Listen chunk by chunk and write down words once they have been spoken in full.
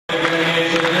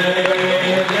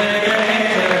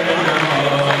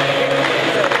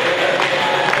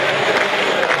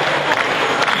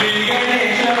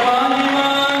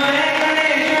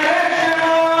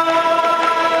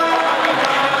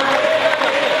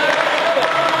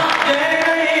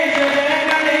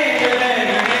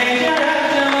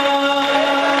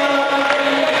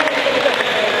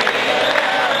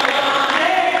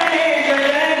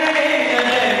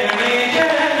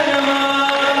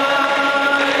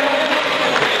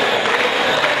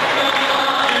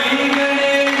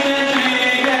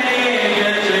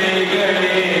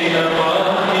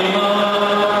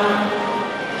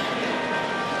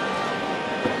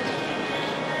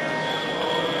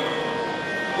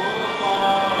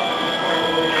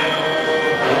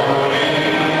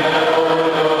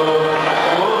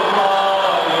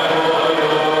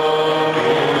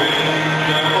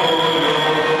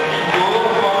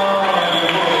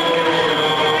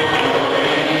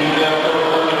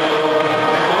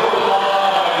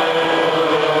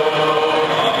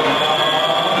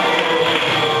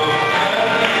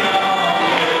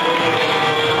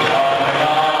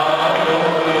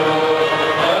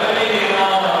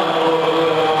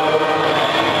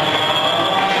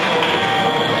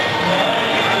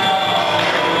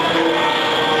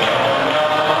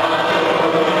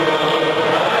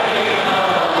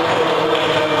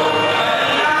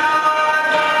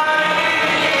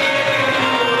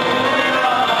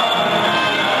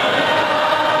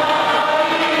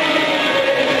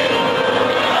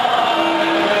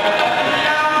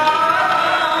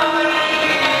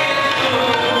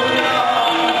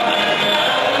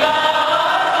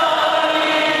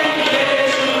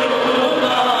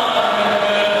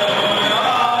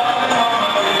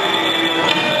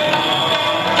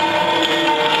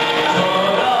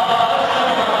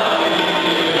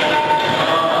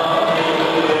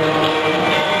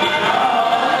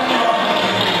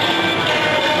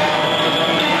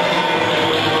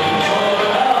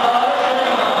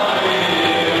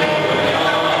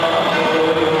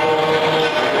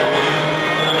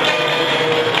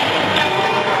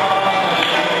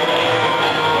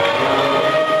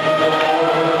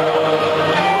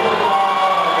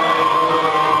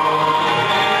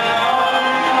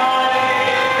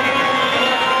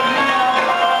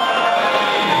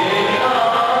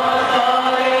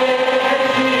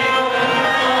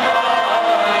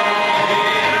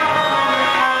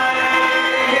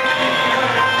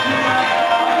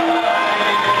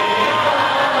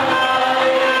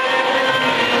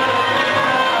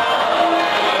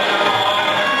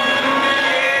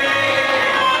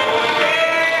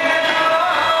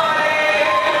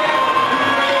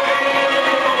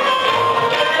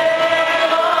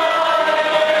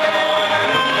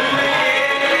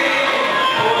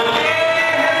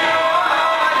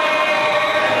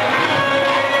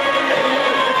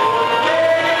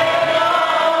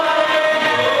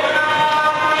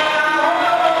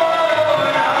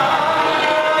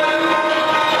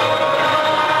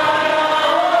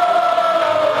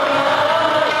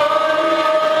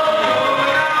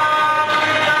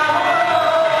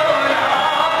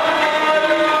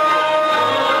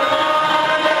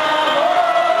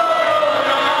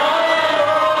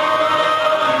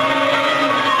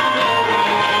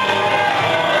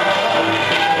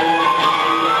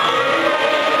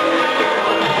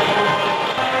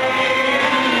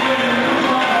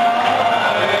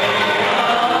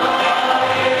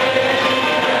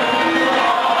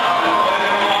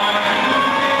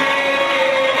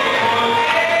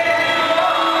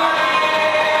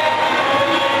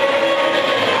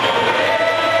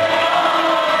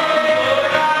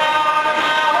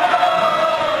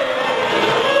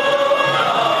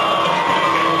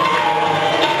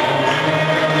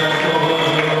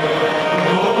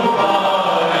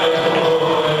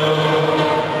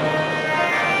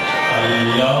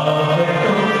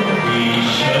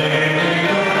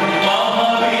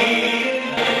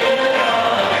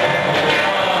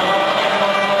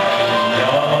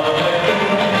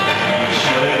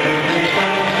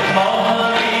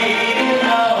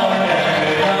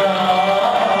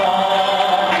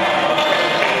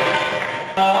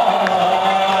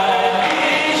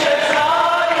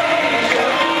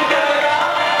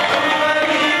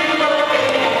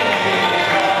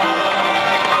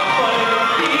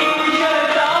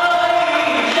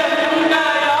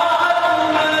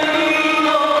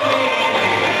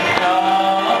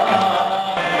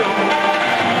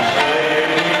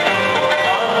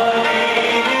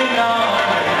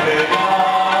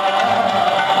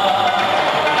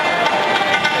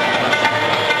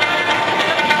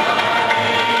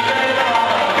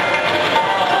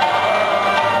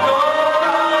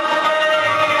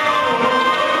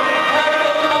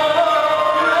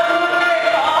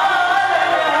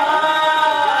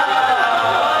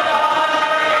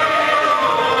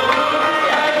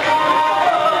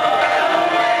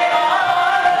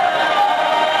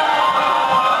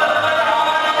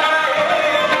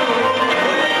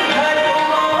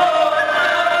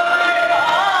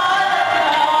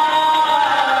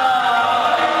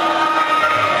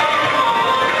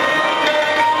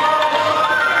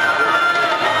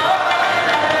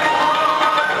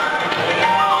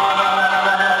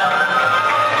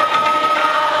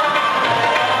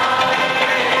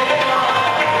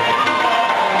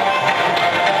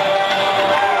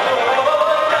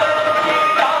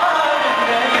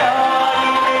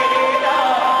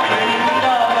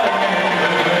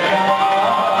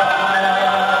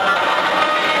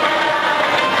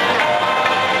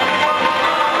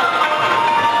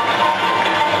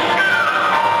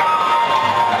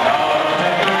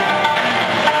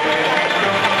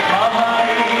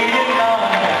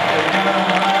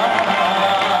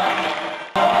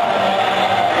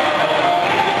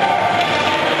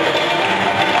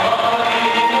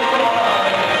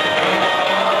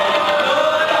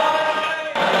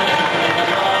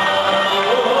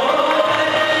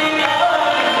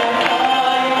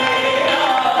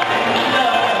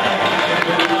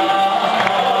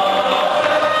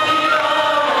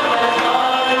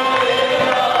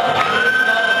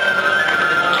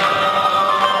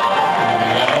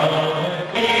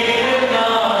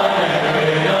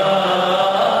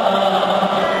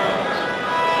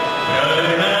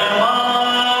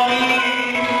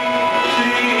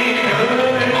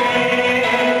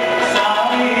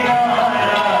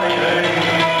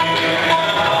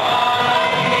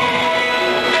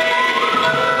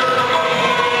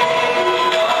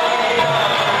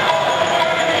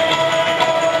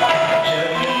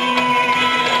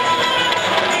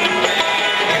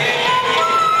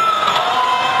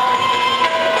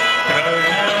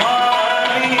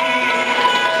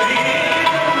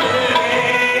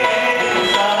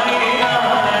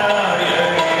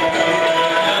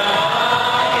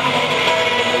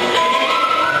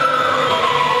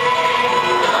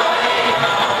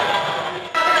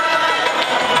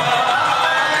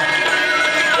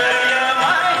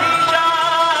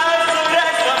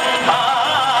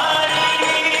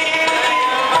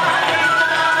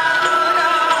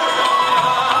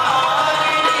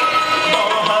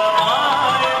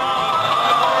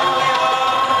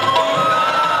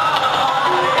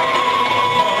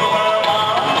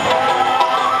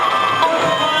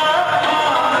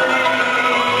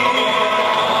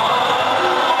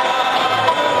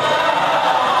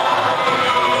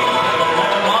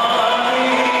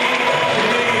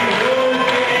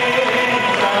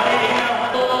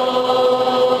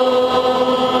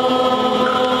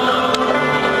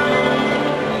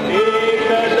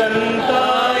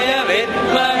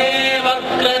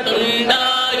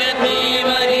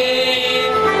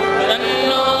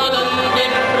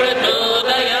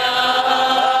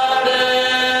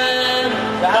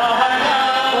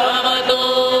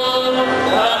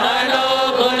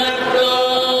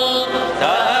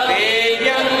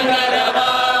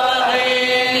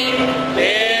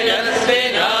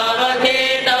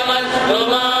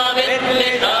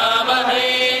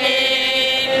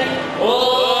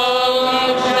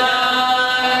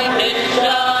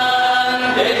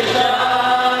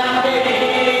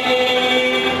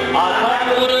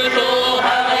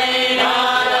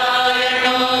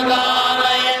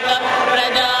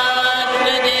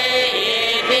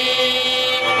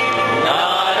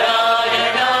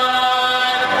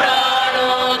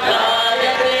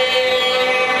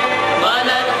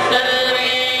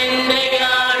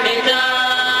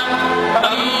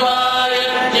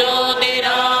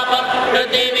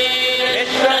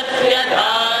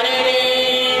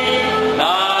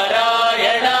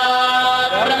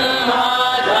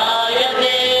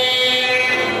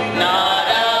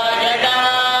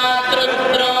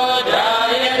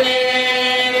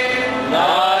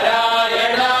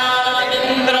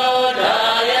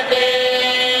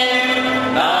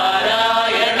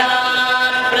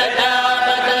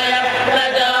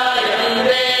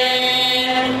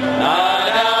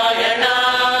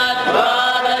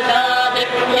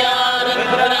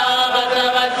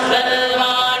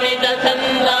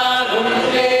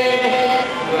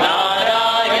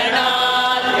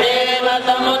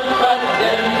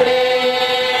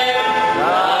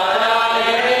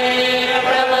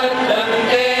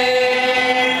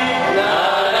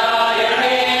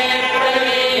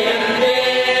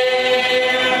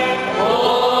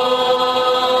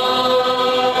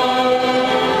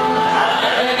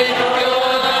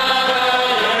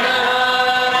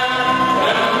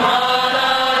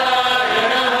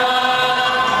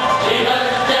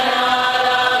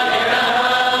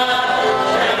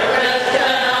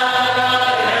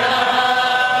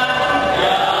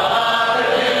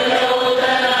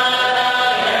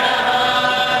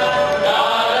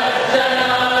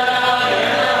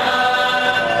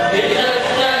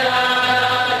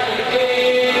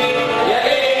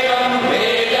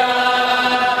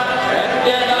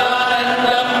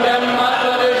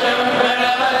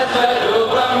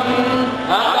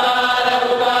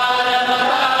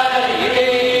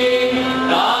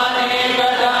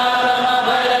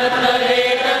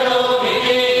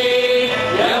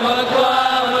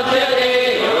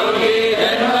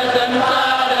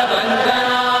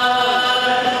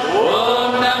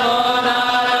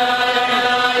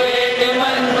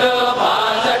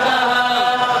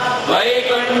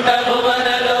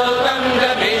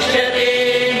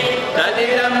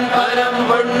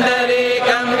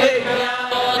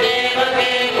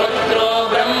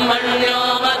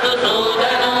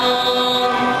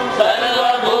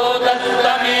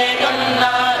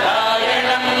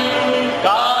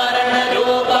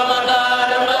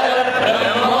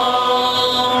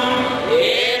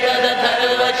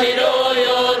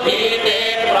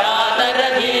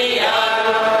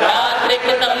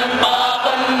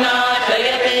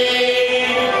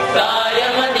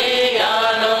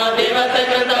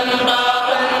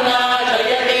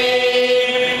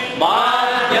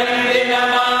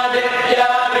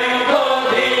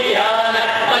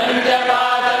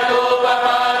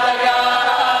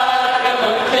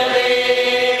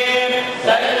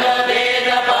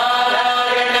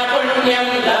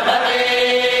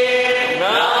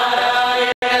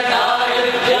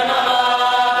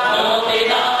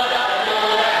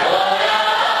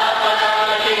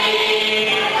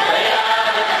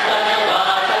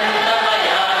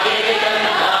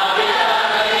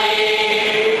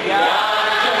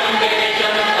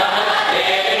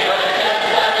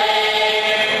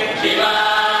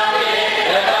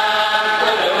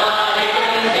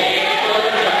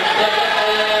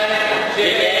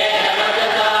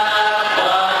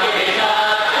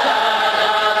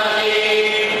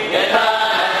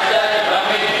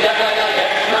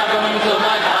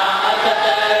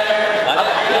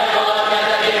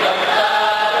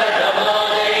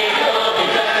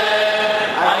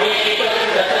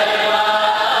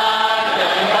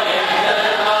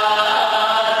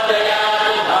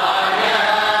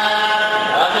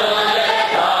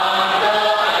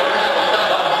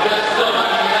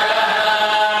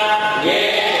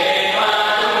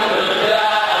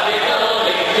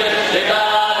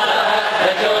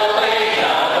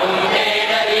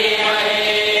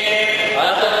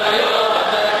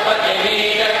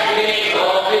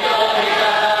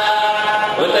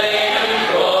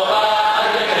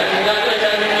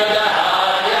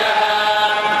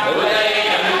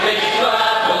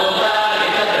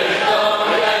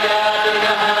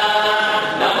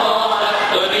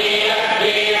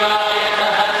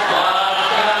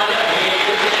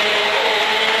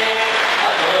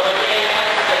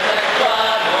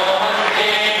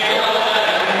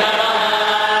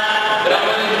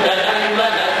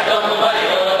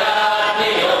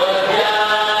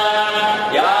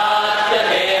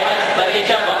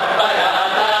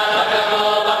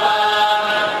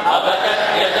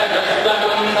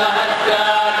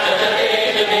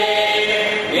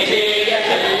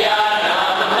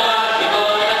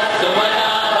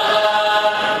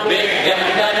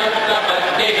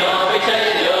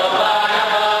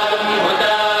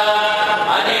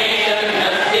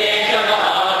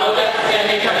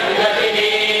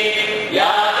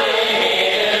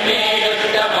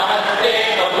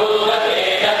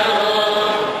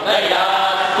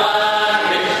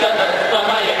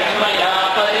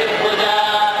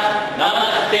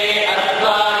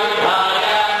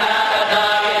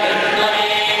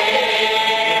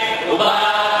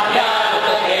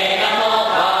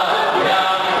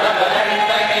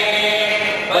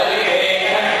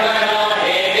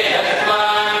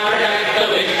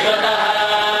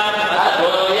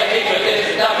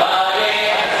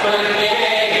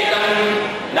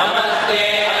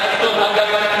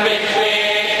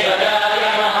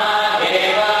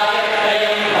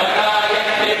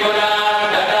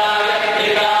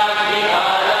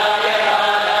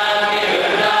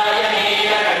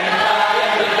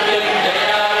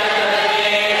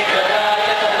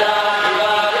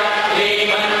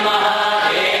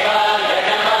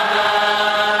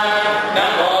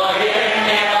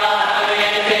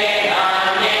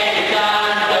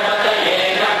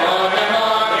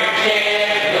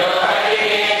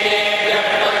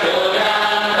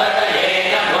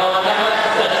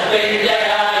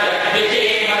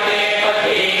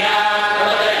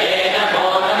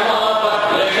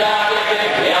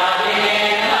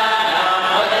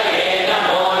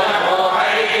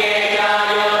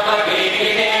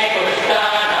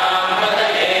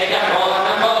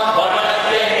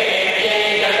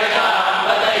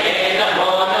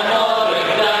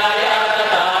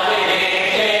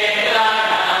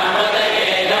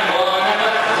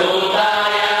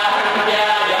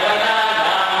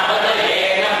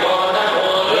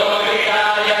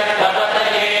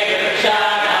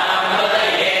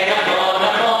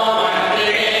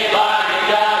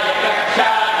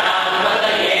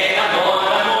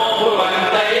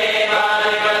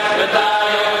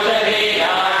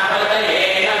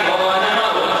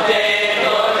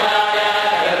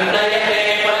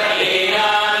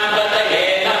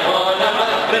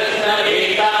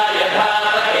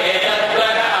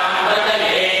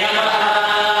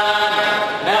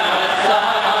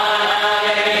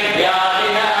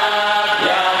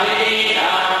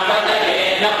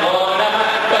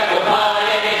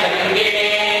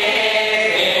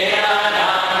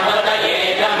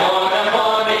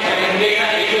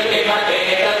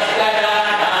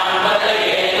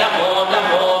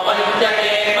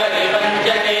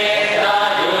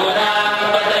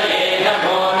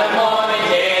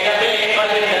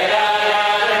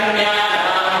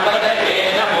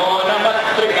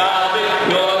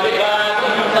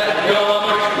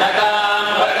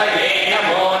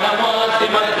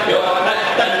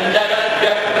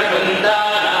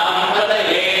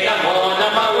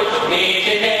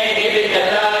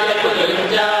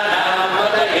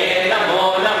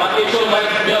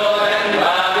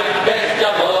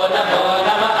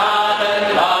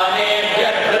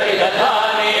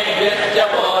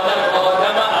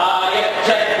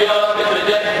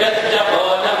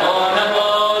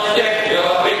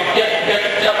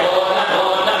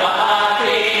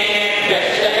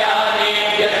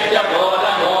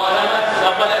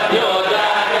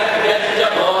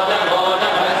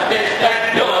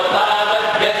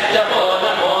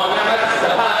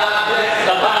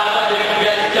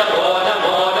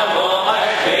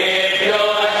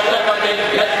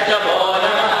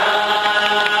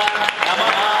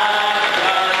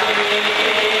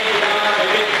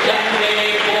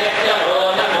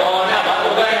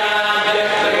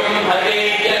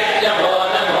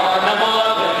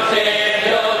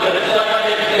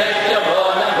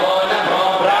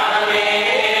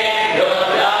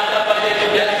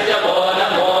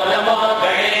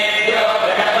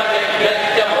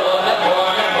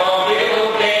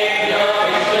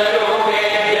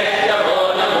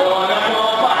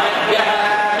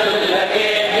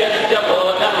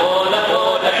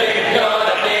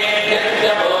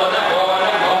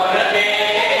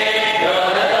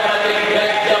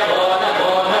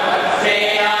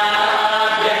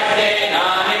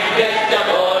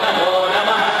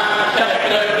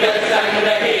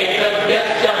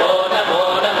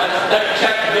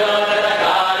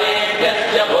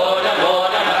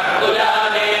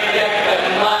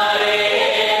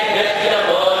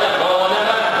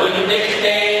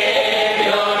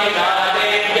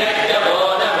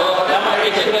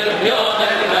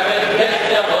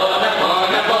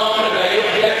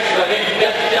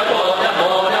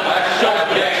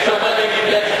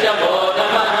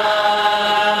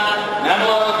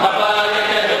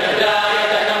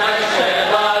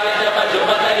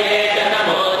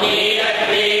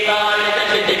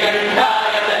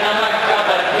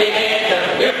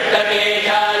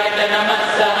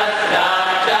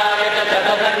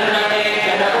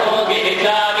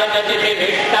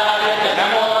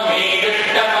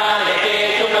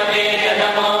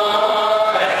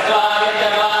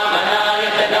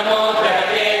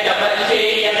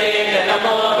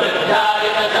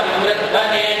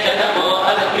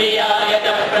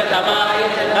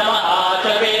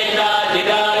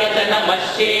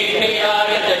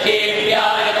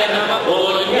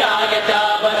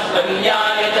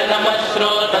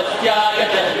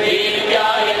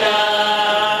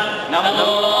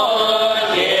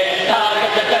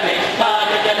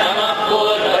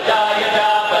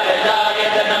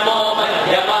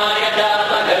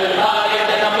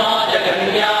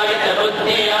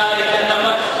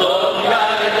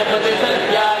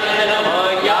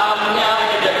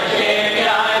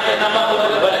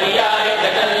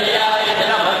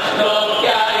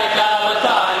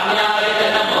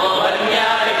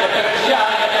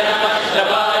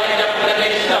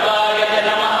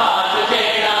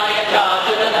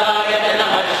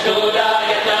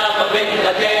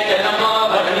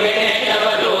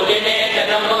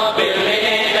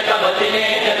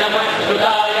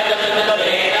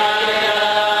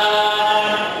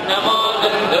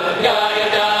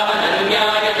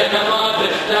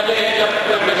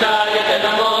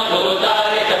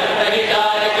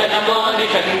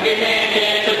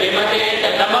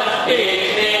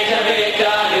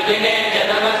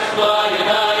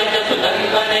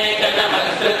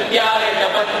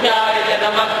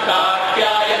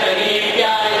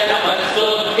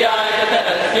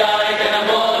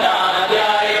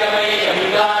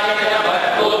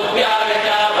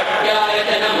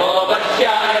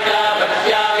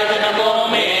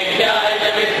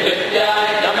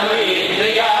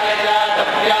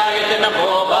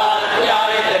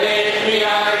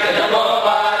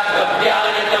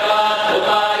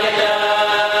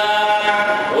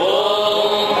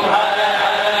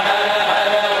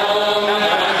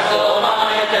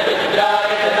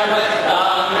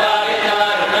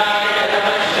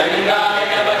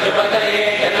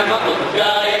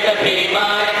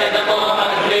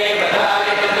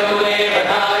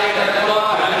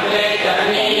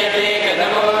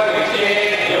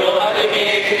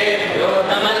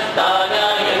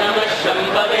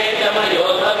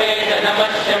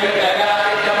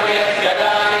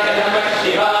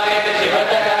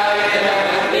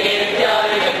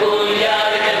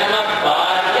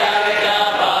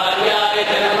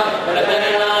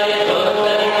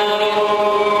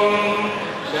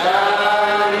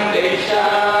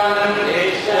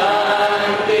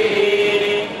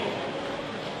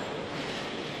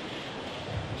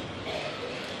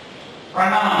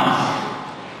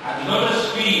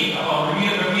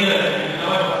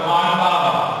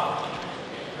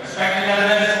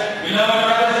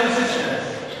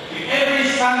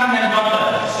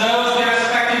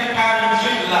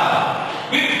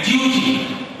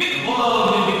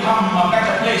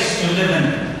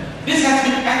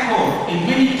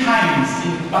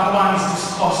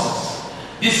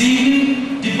This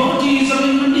evening, devotees of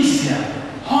Indonesia,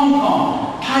 Hong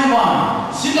Kong,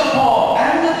 Taiwan, Singapore,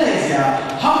 and Malaysia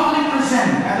humbly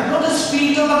present at the lotus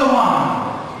feet of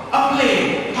Bhagavan a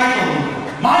play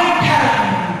titled My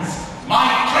Parents,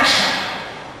 My Treasure.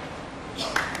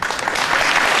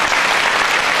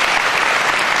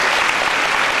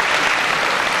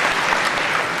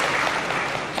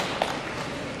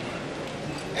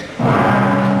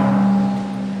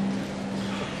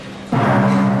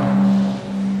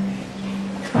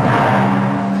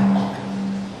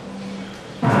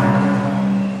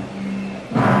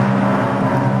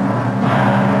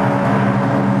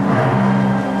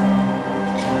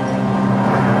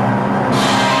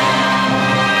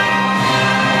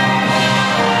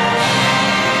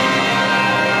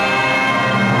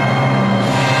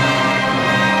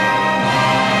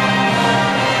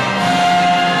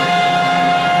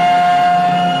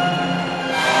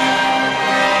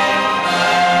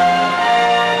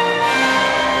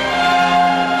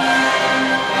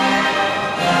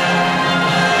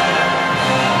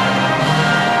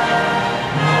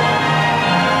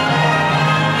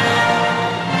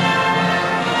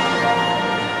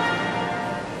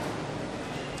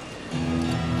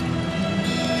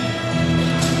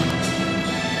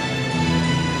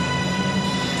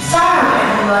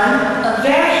 everyone, a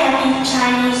very happy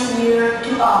Chinese New Year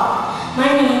to all. My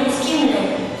name is Kim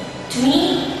Lin. To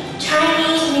me,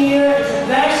 Chinese New Year is a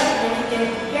very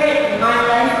significant period in my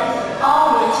life that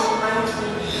always reminds me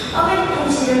of an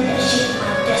incident that shaped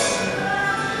my destiny.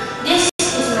 This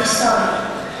is my story.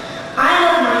 I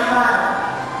love my father.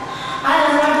 I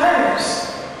love my brothers.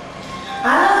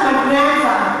 I love my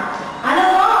grandfather. I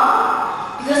love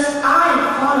all because I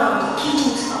follow the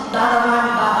teachings of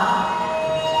Bhagavan Baba.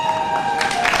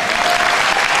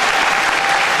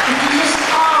 He teaches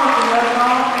all to love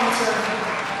God and serve Him.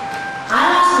 I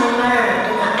lost my mother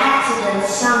in an accident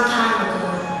some time ago.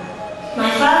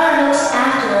 My father looks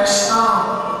after us all.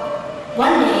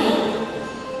 One day,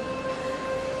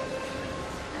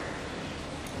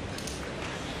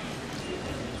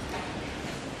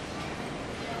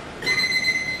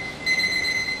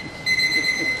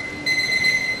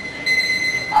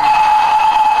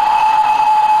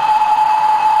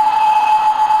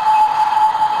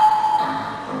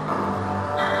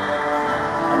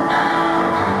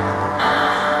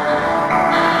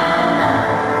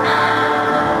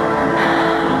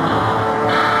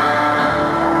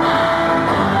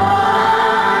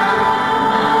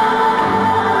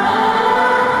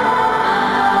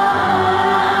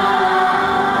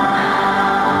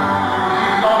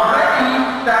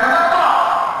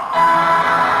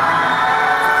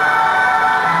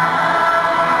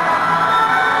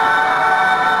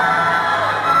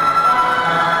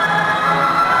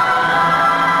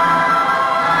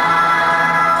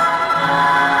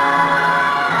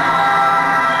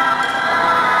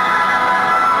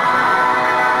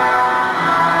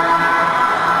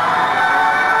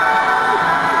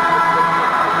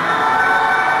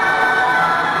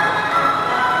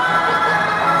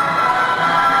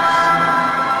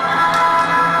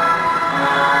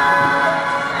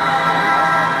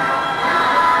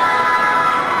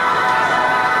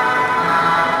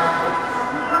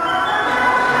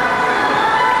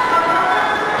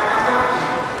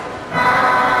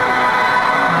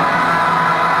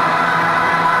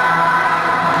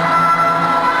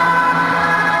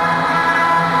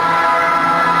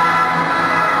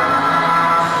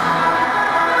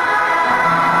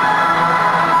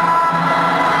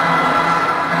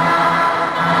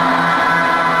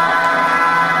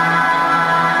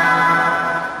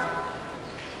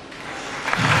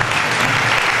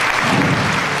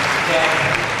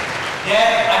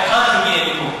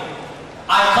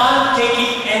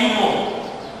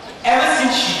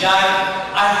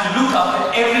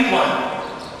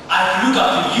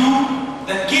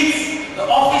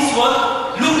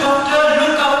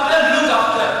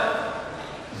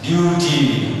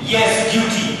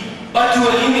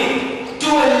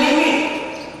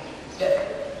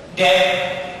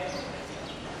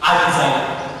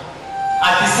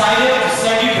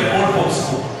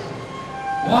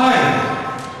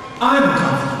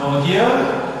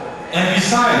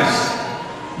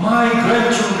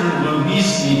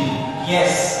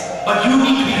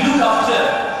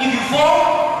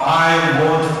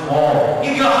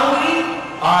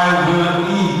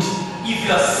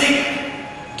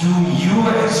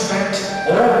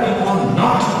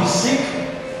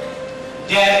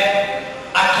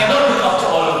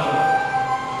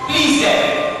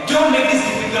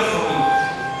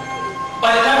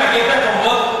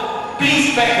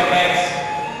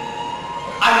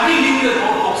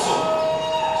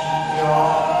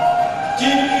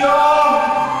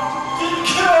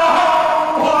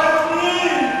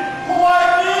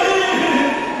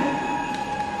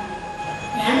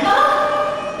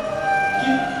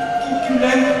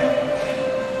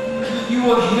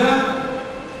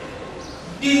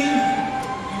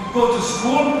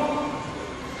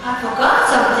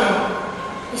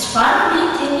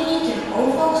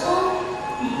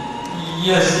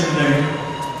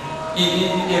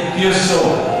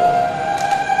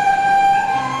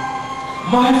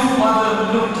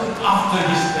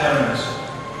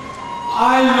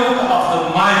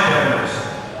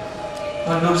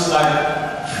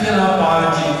 Filial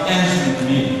Piety ends with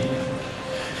me.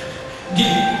 The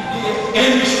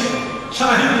ancient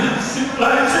Chinese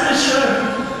civilization.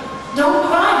 Don't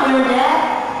cry, Granddad.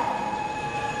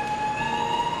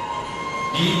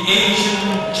 The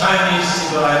ancient Chinese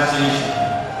civilization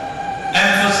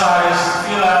emphasized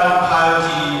filial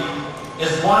piety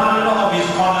as one of its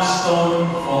cornerstone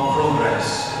for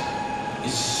progress.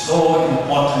 It's so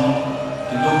important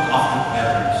to look after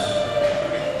parents.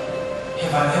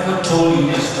 Have I ever told you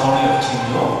the story of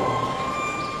Filial?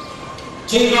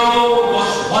 Filial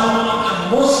was one of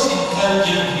the most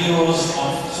intelligent heroes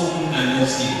of Song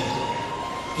dynasty.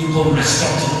 People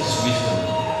respected his wisdom.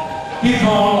 People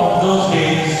of those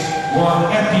days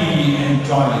were happy and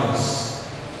joyous.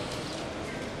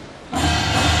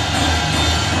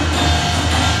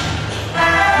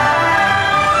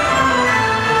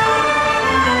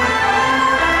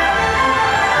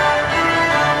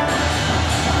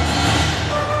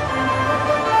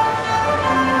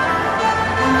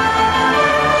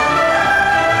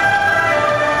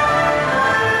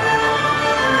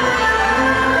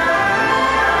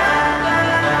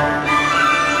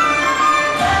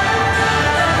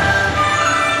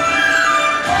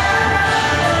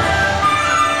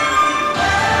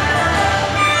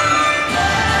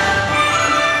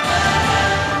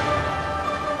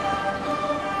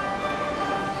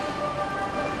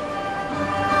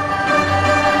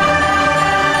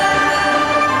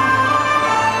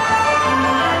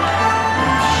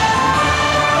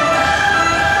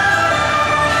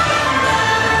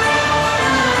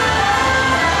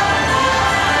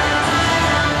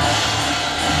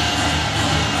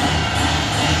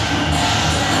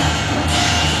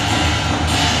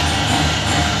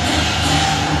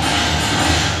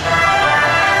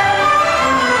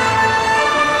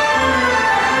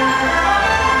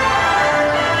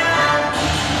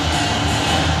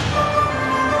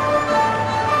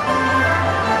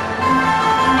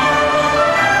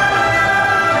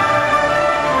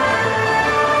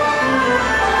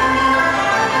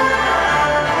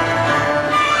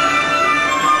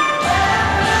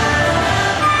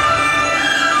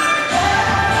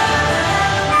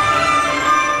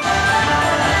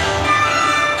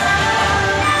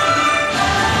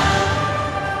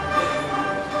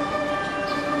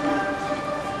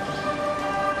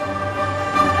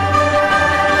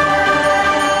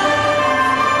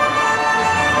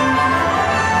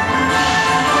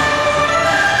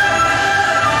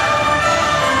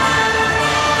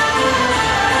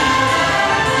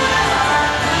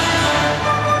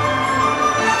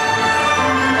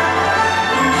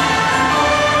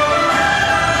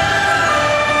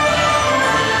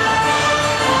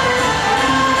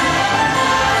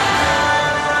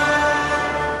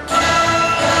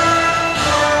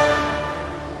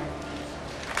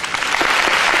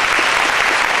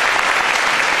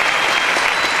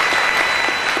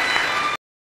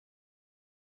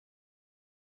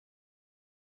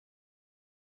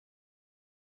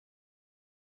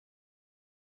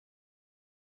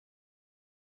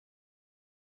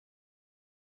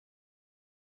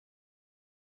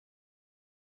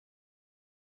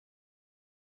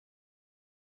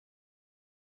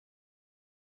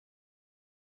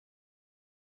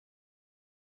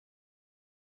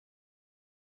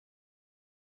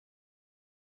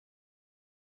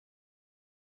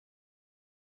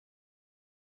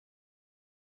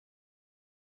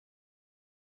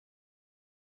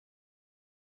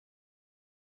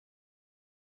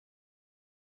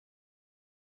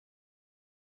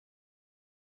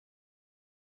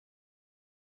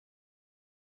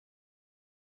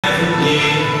 Every day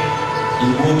he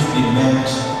would be met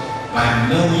by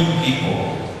many people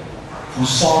who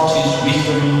sought his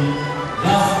wisdom,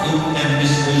 love in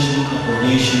administration of the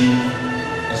nation,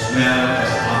 as well as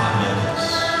other matters.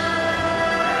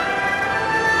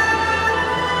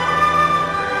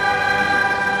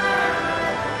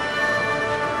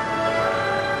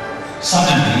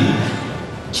 Suddenly,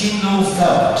 Chinlo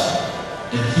felt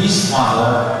that his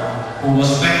father, who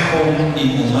was back home in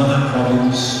another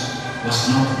province, was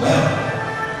not well.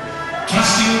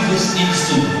 Trusting this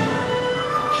instinct,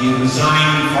 he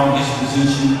resigned from his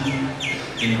position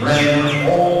and ran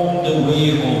all the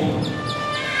way home.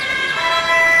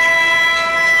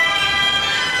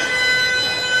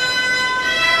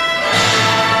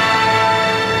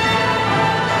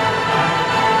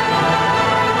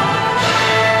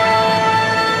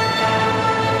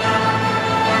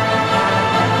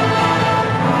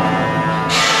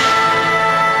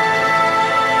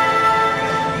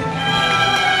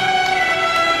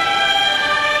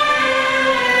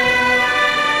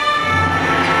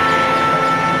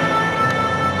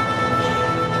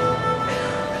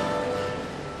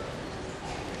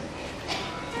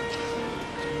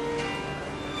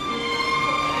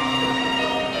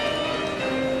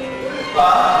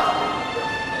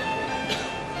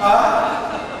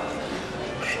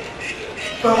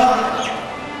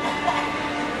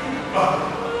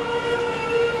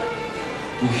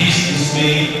 To his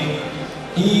dismay,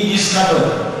 he discovered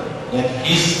that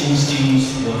his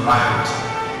instincts were right.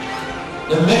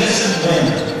 The medicine man,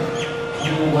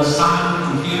 who was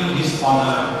summoned to heal his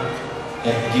father,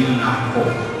 had given up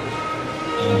hope,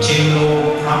 and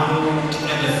Chenlo crumbled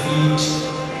at the feet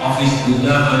of his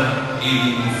beloved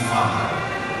ailing father.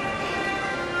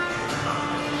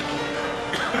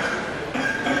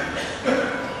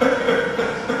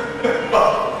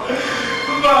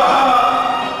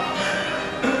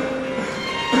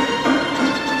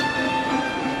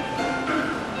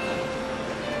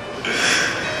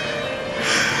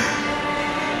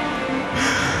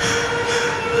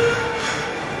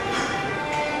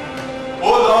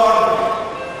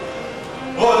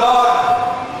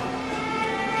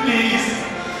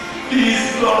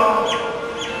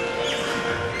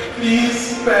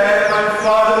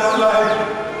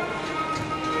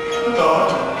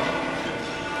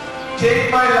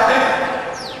 take my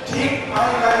life,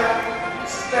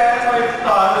 spare my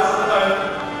father's life.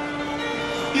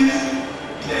 Please,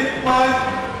 take my,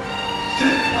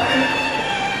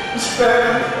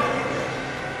 spare.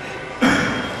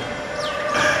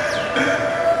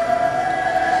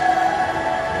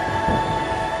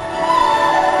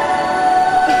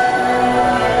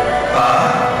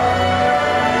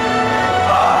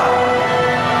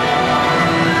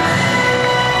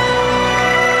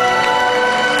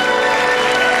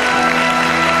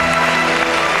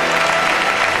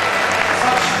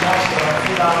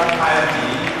 Filial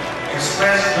Piety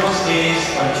expressed those days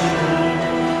by children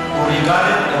who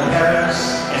regarded their parents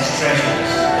as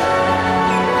treasures.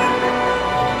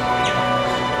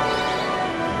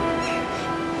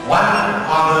 One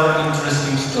other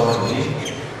interesting story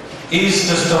is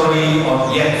the story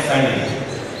of Yet Fei,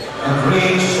 a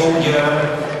great soldier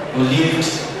who lived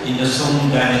in the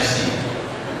Sung dynasty.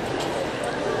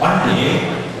 One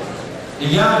day, the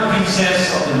young princess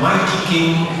of the mighty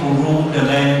king who ruled the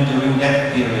land during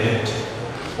that period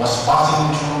was passing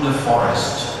through the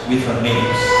forest with her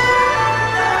maids.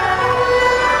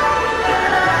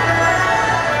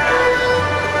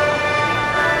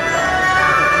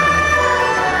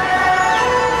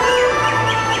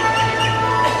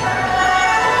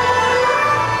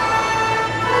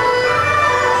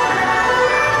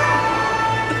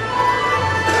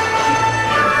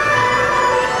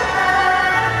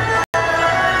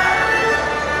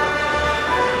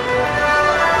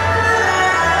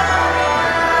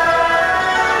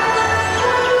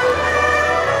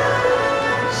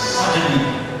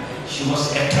 She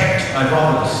was attacked by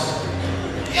robbers.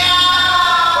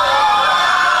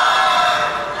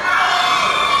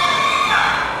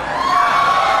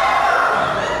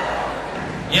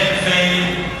 Yet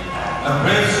Fei, a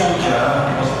brave soldier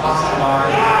who was passing by,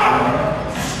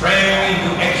 sprang into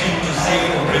action to save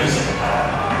the princess.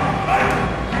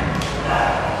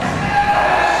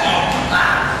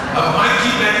 A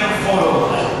mighty battle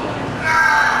followed.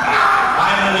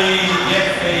 Finally, Yet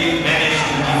Fei managed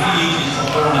to defeat his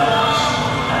opponent.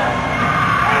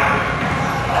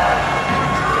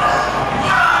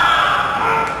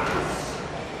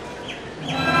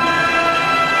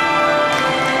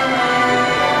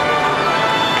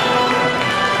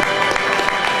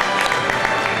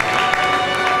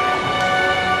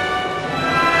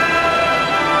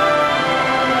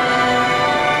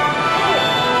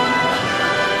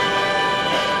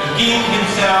 The king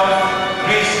himself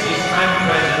graced his kind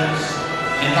presence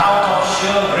and out of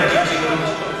sheer gratitude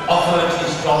offered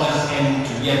his daughter's hand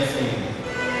to Yet Fei.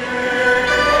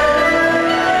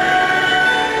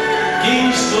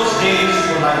 Kings those days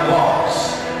were like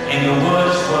gods, and their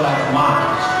words were like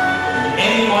commands, and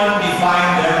anyone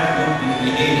defying them would be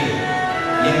beheaded.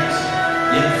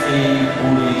 Yet Fei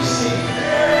always said,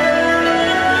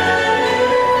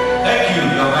 "Thank you,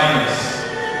 Your Highness,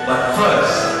 but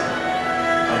first,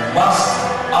 I must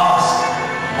ask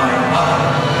my mother."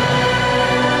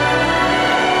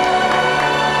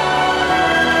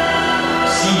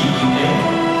 See, King,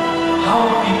 how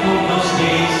people those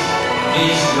days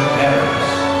raised their parents.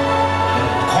 The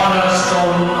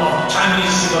cornerstone of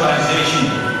Chinese civilization,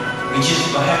 which is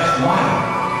perhaps why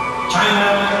China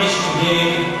is today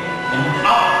an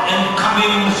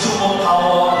up-and-coming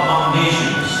superpower among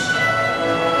nations.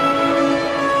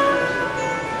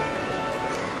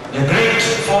 The great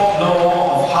folklore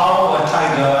of how a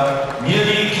tiger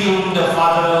nearly killed the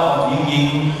father of Ying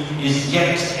Ying is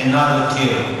yet another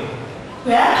tale.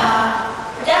 Grandpa,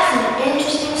 that's an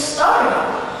interesting story.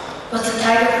 Was the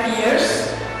tiger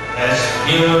fierce? As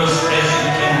fierce as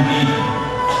it can be.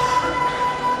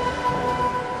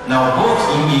 Now both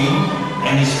Ying Ying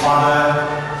and his father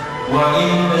were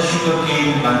in the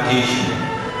sugarcane plantation,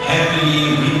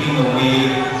 happily reaping away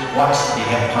what they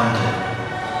had planted.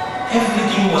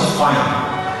 Everything was fine.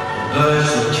 The birds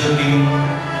were chirping,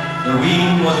 the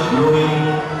wind was blowing,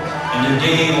 and the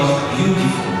day was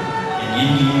beautiful, and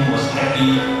Ying Ying was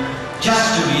happy just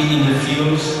to be in the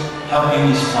fields helping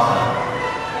his father.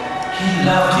 He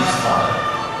loved his father,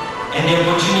 and the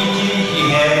opportunity he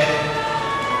had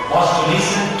was to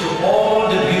listen to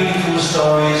all the beautiful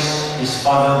stories his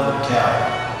father would tell.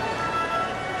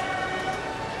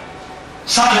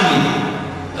 Suddenly,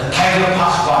 the tiger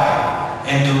passed by,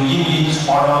 and to Ying Ying's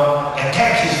horror,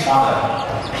 attacked his father.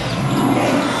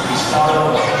 His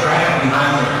father was dragged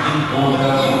behind a big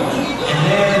boulder, and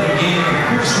there began a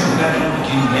gruesome battle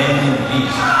between man and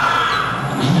beast.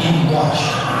 Ying Ying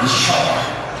watched with shock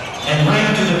and went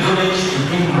to the village to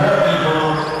bring more people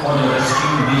for the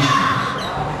rescue mission.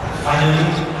 Finally,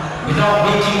 without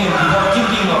waiting and without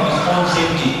thinking of his own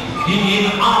safety, Ying Ying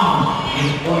armed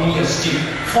with only a a stick,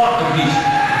 fought the beast.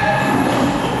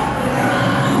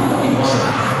 It was a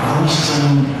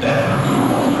gruesome battle.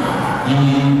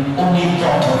 Union only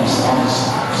thought of his honest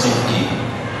safety.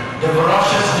 The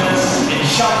ferociousness and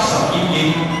shouts of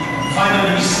Indian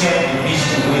finally scared the beast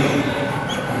away.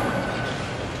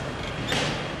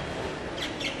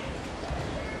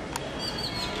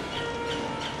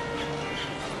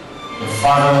 The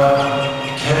father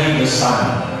carried the son,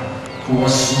 who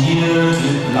was smeared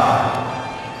with blood.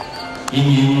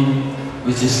 Indian,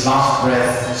 with his last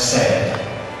breath, said,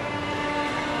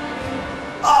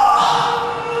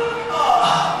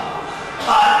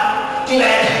 I'm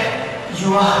glad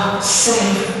you are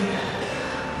safe.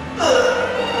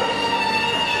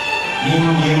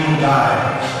 Indian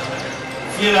died.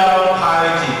 Filial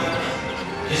piety.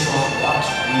 This was what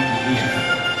we believed.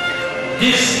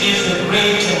 This is the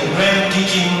great and grand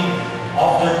teaching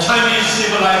of the Chinese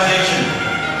civilization.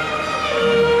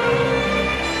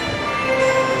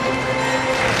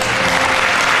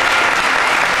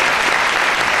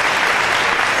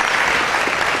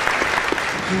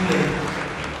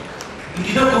 You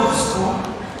did not go to school?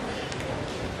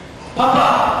 Papa,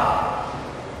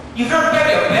 you've not packed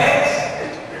your bags?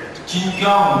 Jin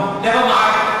Kyung, never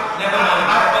mind, never mind,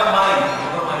 Papa.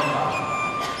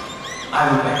 I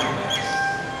will pack your bags.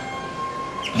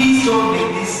 Please don't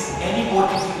make this any more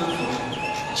difficult for me.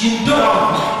 Jin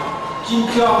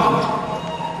Kyung.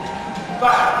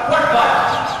 But, what but?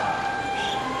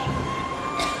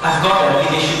 I've got an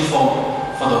application form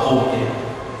for the whole thing.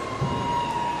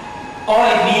 All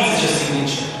it needs is your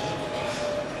signature.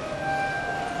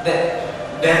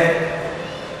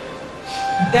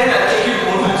 Then I'll take you to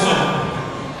Old Zone.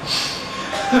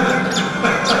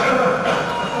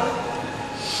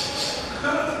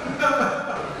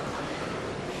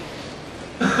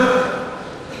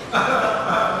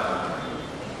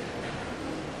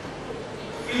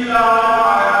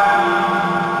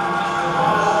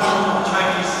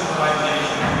 Chinese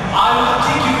civilization. I will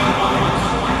take you to the Old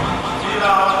Zone.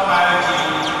 Filial piety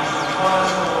is the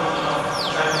cornerstone of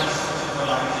Chinese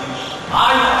civilization. I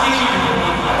will take you to the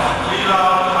Old Zone.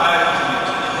 Filial piety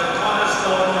is the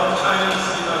cornerstone of Chinese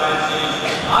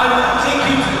civilization. I will take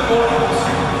you to the Old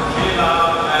Zone. Filial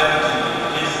piety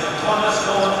is the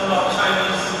cornerstone of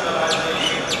Chinese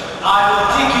civilization. I will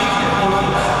take you to the Old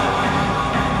Zone.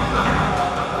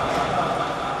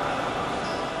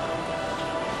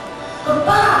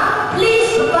 Papa, please,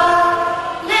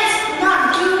 Papa, let's not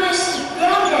do this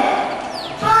together.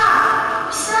 Papa,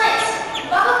 besides,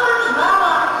 Baba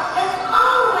has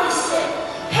always said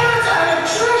parents are your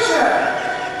treasure.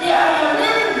 They are your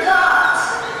living gods.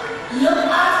 Look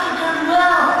after them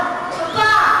well.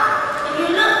 Papa, if you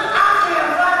look after your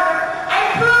brother, I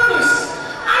promise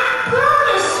when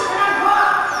I grow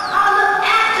up, I'll look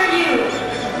after you.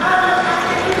 I'll look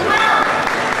after you well.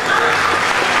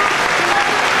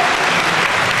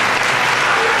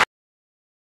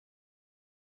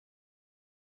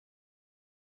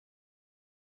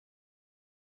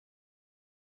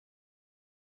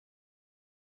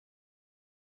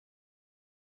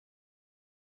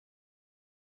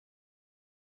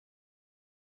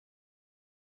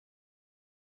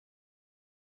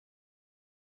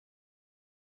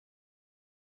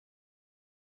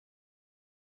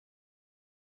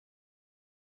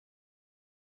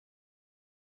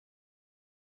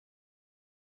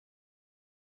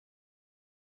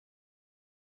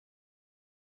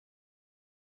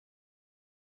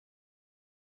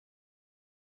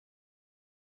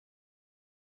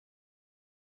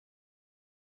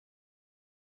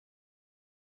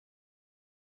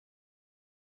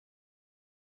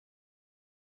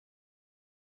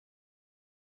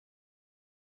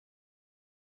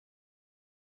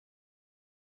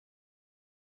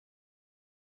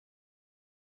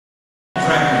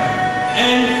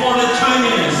 And for the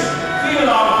Chinese,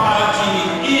 Filial piety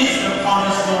is the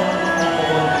cornerstone of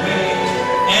our great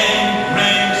and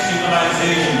grand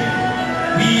civilization.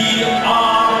 We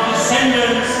are the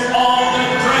descendants of the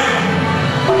dragon.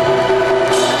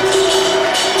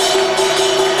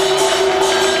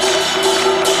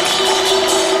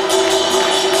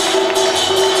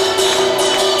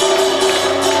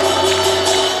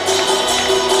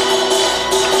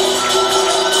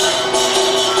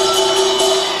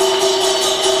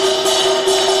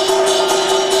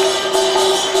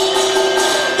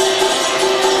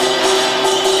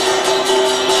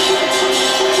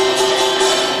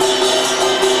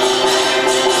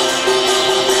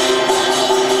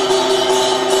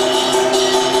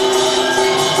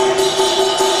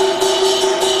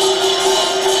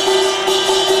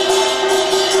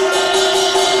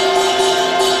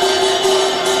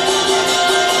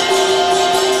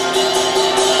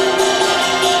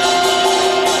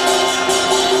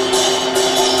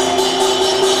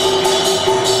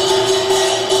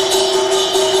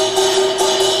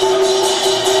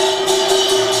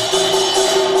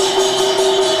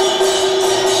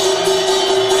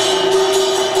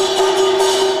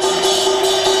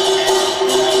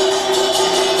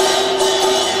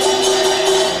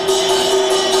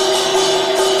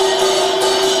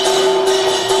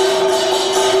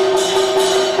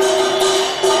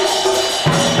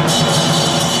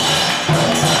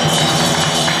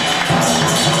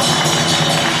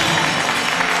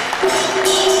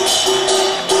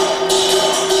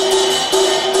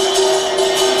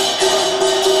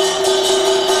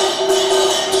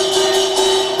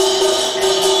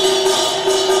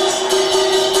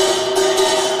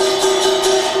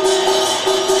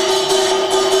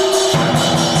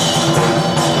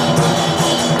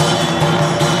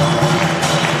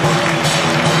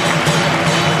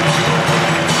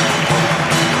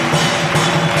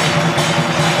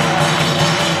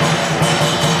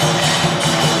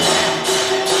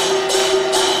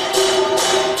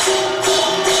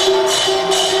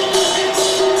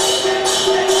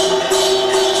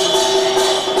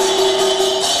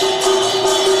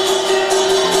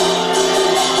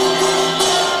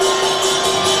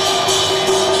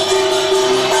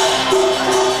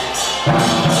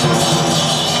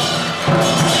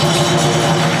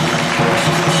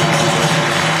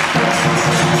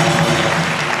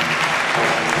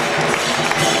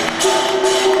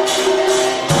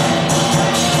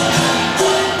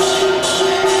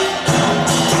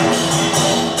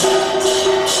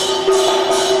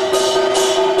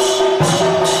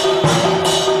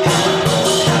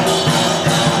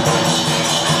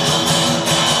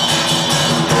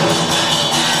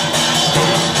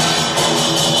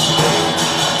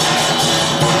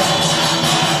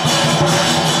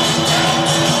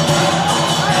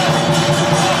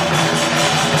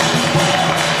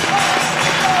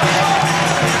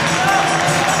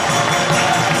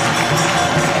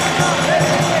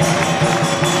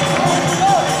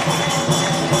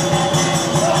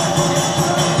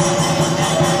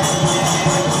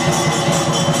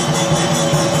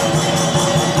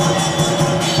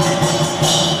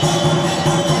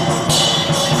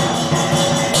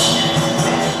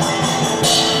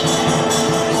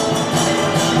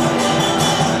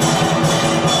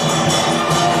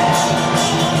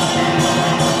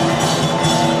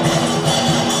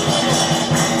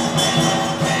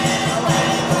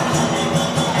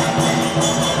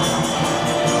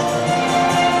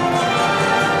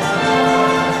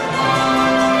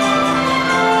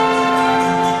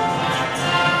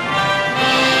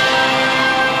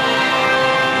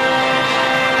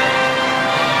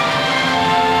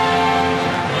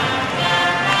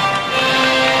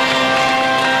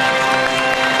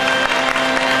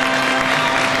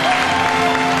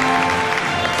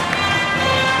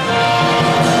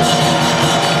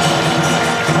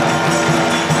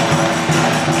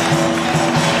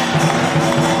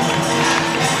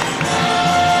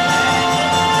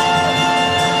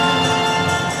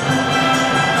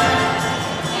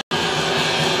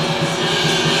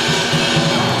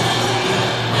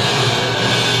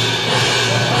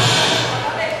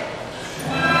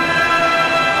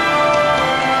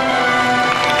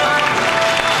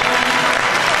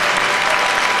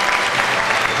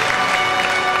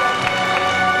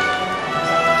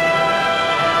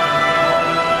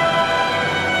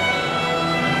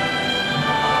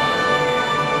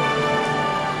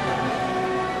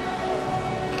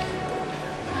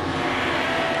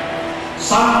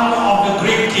 Some of the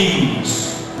great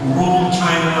kings who ruled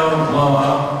China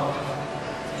were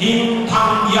Hing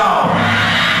Tang Yao,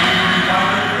 who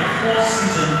divided the 4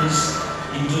 seasons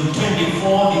into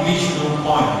 24 divisional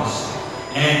points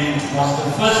and was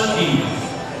the first king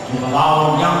to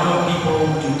allow younger people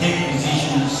to take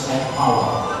positions of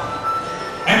power.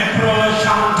 Emperor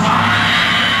Shang Tang,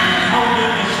 who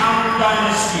founded the Shang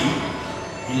dynasty,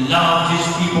 he loved his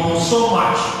people so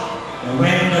much that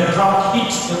when the drought hit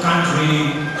the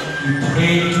country, he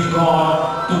prayed to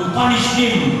God to punish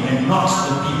him and not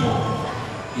the people.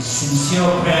 His sincere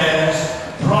prayers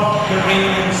brought the rain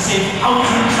and saved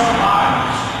thousands of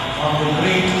lives from the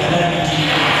great calamity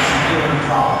of severe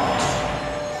drought.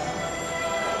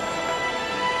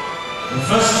 The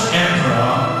first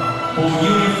emperor who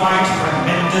unified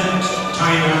fragmented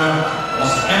China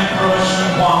was Emperor Shi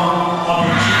Huang of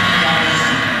the Qing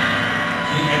dynasty.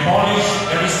 He abolished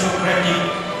aristocratic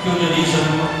feudalism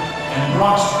and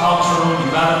brought cultural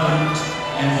development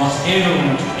and was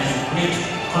hailed as a great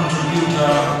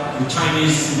contributor to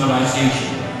Chinese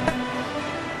civilization.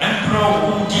 Emperor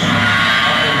Wu Di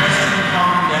of the Western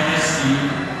Han dynasty,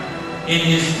 in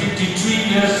his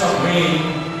 53 years of reign,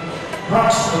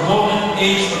 brought the golden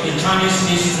age of the Chinese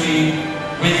history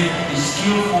with his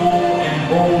skillful and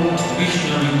bold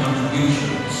visionary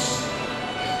contributions.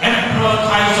 Emperor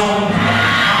Taizong of the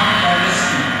Han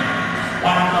dynasty,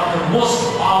 one of the most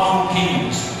powerful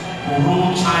kings who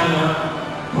ruled China,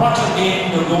 brought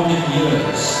again the golden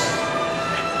years.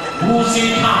 Wu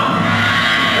Zetian,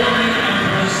 the only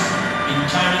empress in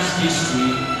Chinese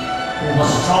history who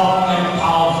was strong and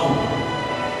powerful,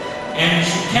 and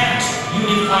she kept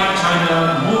unified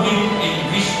China moving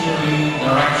in visionary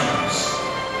directions.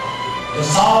 The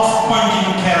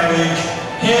south-pointing carriage,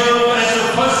 hailed as the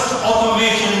first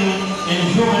automation in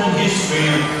human history,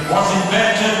 was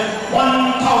invented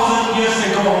 1,000 years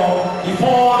ago,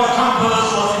 before the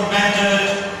compass was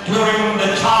invented during the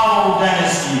Zhou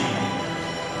dynasty.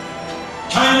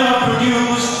 China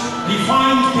produced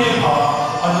refined paper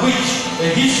on which the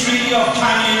history of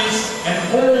Chinese and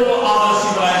all other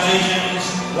civilizations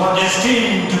were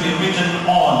destined to be written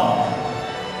on.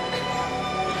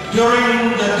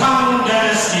 During the Tang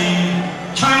dynasty,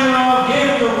 China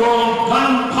gave the world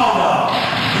gunpowder,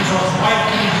 which was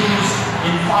widely used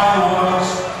in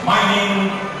fireworks,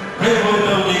 mining, railway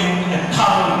building, and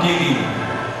tunnel digging.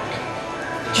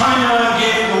 China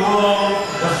gave the world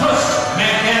the first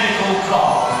mechanical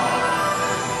clock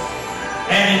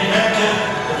and invented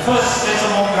the first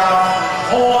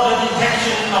seismograph for the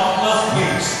detection of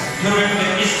earthquakes during the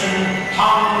Eastern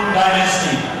Han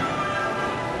dynasty.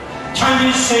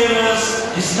 Chinese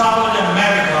sailors discovered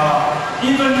America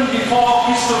even before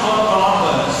Christopher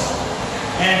Columbus,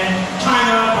 and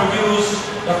China produced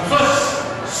the first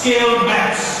scale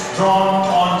maps drawn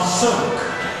on silk.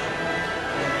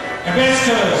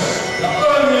 Abacus, the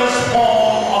earliest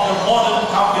form of the modern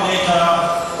calculator,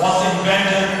 was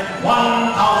invented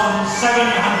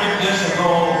 1,700 years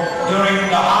ago during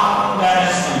the Han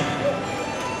dynasty.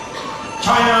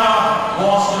 China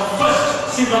was the first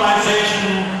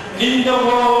civilization in the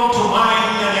world to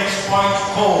mine and exploit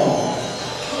coal,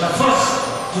 the first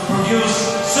to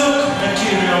produce silk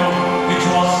material which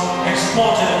was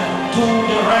exported to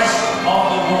the rest of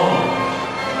the world.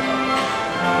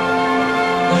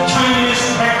 The Chinese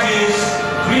practiced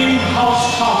greenhouse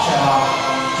culture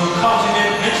to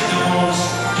cultivate vegetables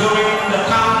during the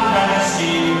Tang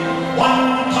dynasty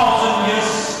 1,000 years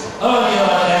earlier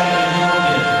than the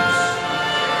Europeans.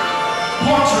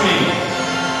 Pottery,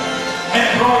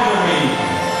 embroidery,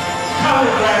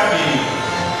 calligraphy,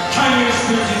 Chinese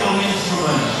musical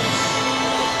instruments.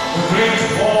 The Great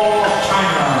Wall of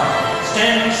China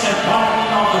stands as one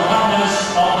of the wonders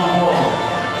of the world.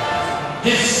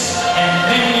 This and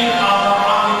many other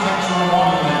architectural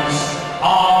monuments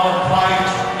are the pride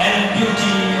and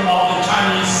beauty of the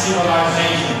Chinese civilization.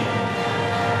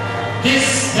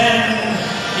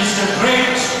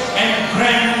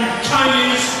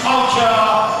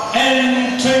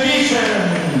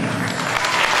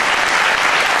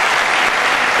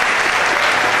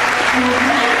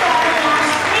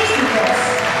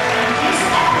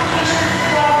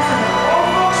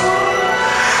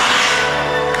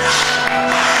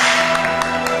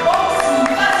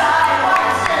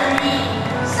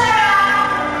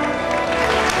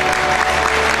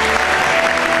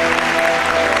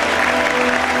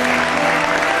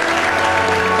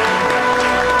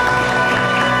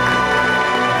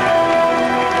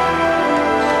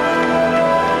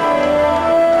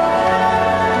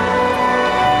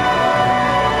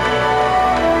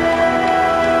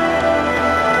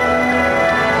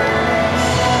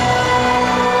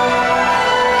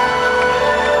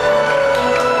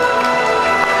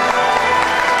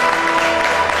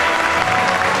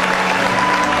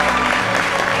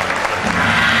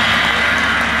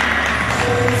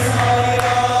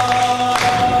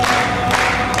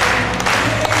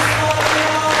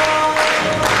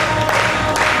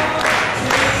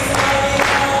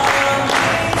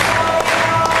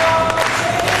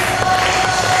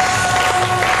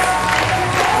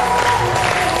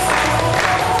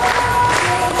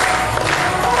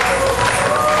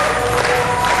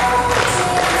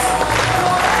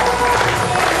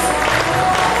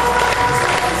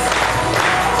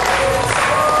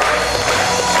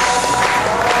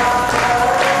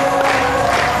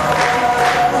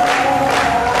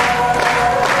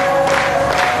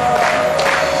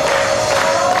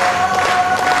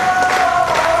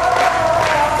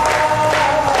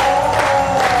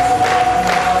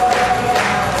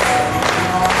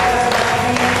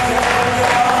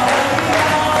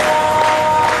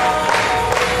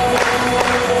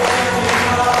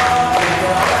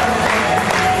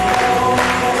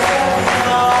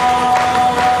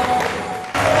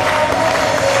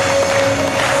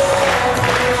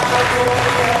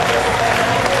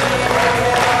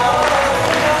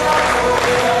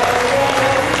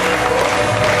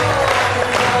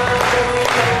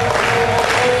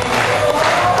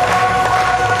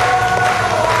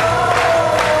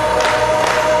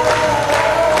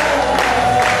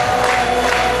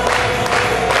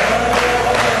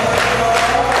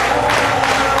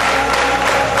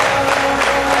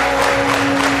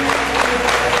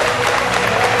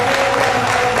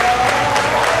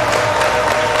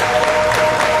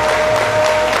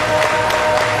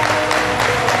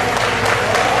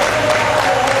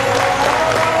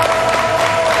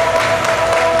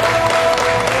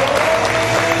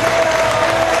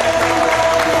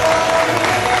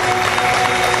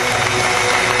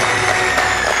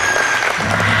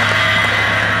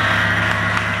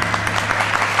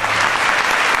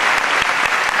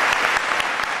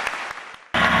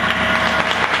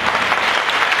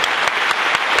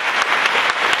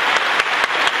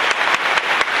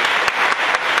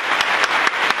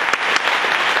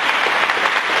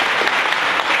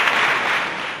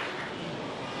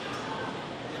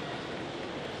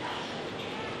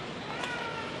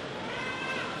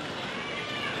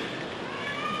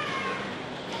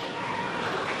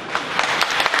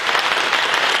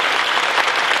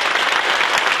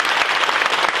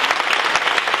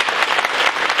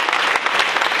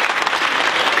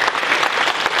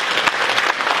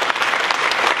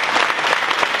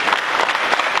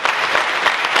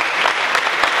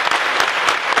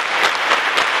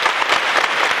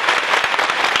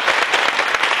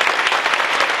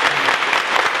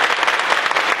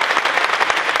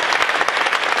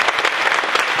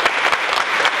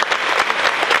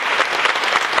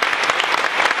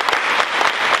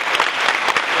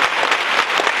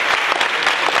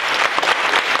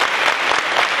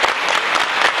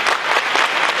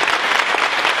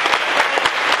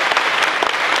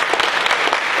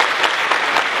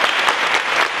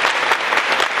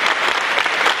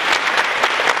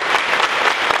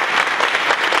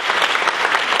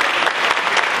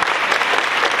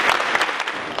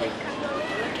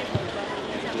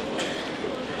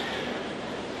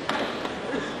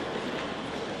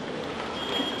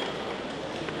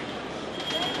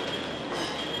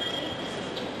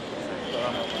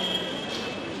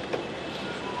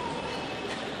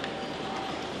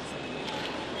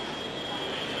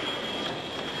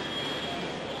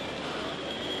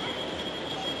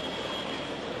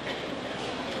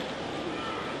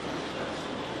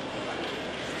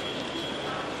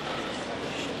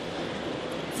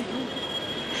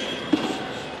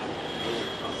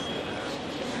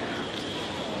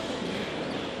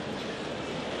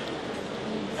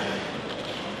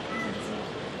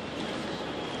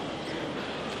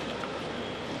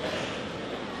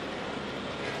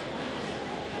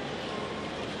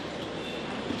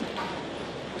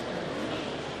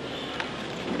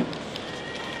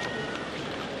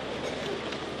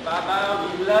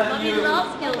 Papa, we love Mommy you.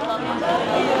 loves you,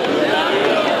 Papa.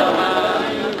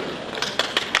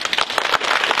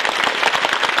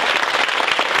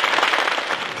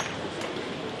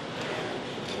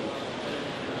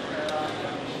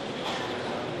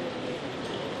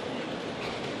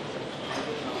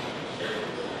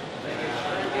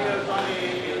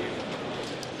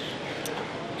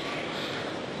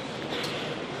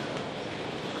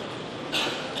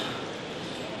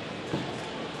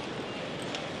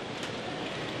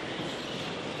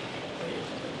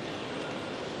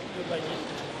 Bye.